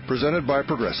Center, presented by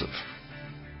Progressive.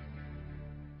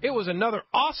 It was another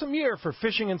awesome year for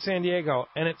fishing in San Diego,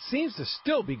 and it seems to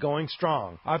still be going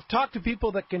strong. I've talked to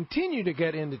people that continue to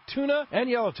get into tuna and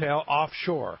yellowtail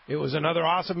offshore. It was another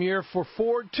awesome year for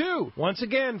Ford, too. Once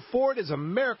again, Ford is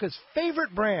America's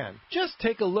favorite brand. Just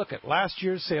take a look at last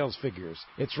year's sales figures.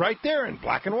 It's right there in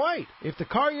black and white. If the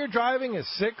car you're driving is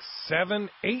 6, 7,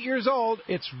 8 years old,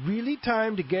 it's really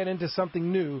time to get into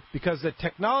something new because the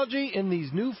technology in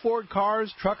these new Ford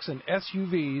cars, trucks, and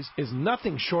SUVs is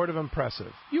nothing short of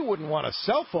impressive. You wouldn't want a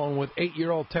cell phone with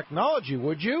 8-year-old technology,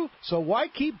 would you? So why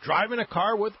keep driving a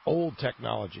car with old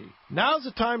technology? Now's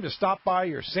the time to stop by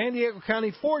your San Diego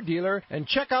County Ford dealer and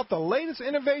check out the latest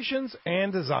innovations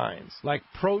and designs, like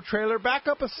Pro Trailer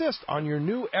Backup Assist on your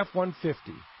new F-150.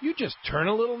 You just turn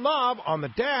a little knob on the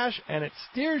dash and it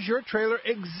steers your trailer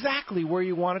exactly where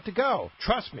you want it to go.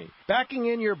 Trust me, backing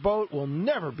in your boat will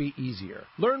never be easier.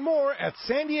 Learn more at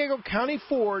san diego county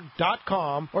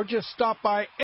ford.com or just stop by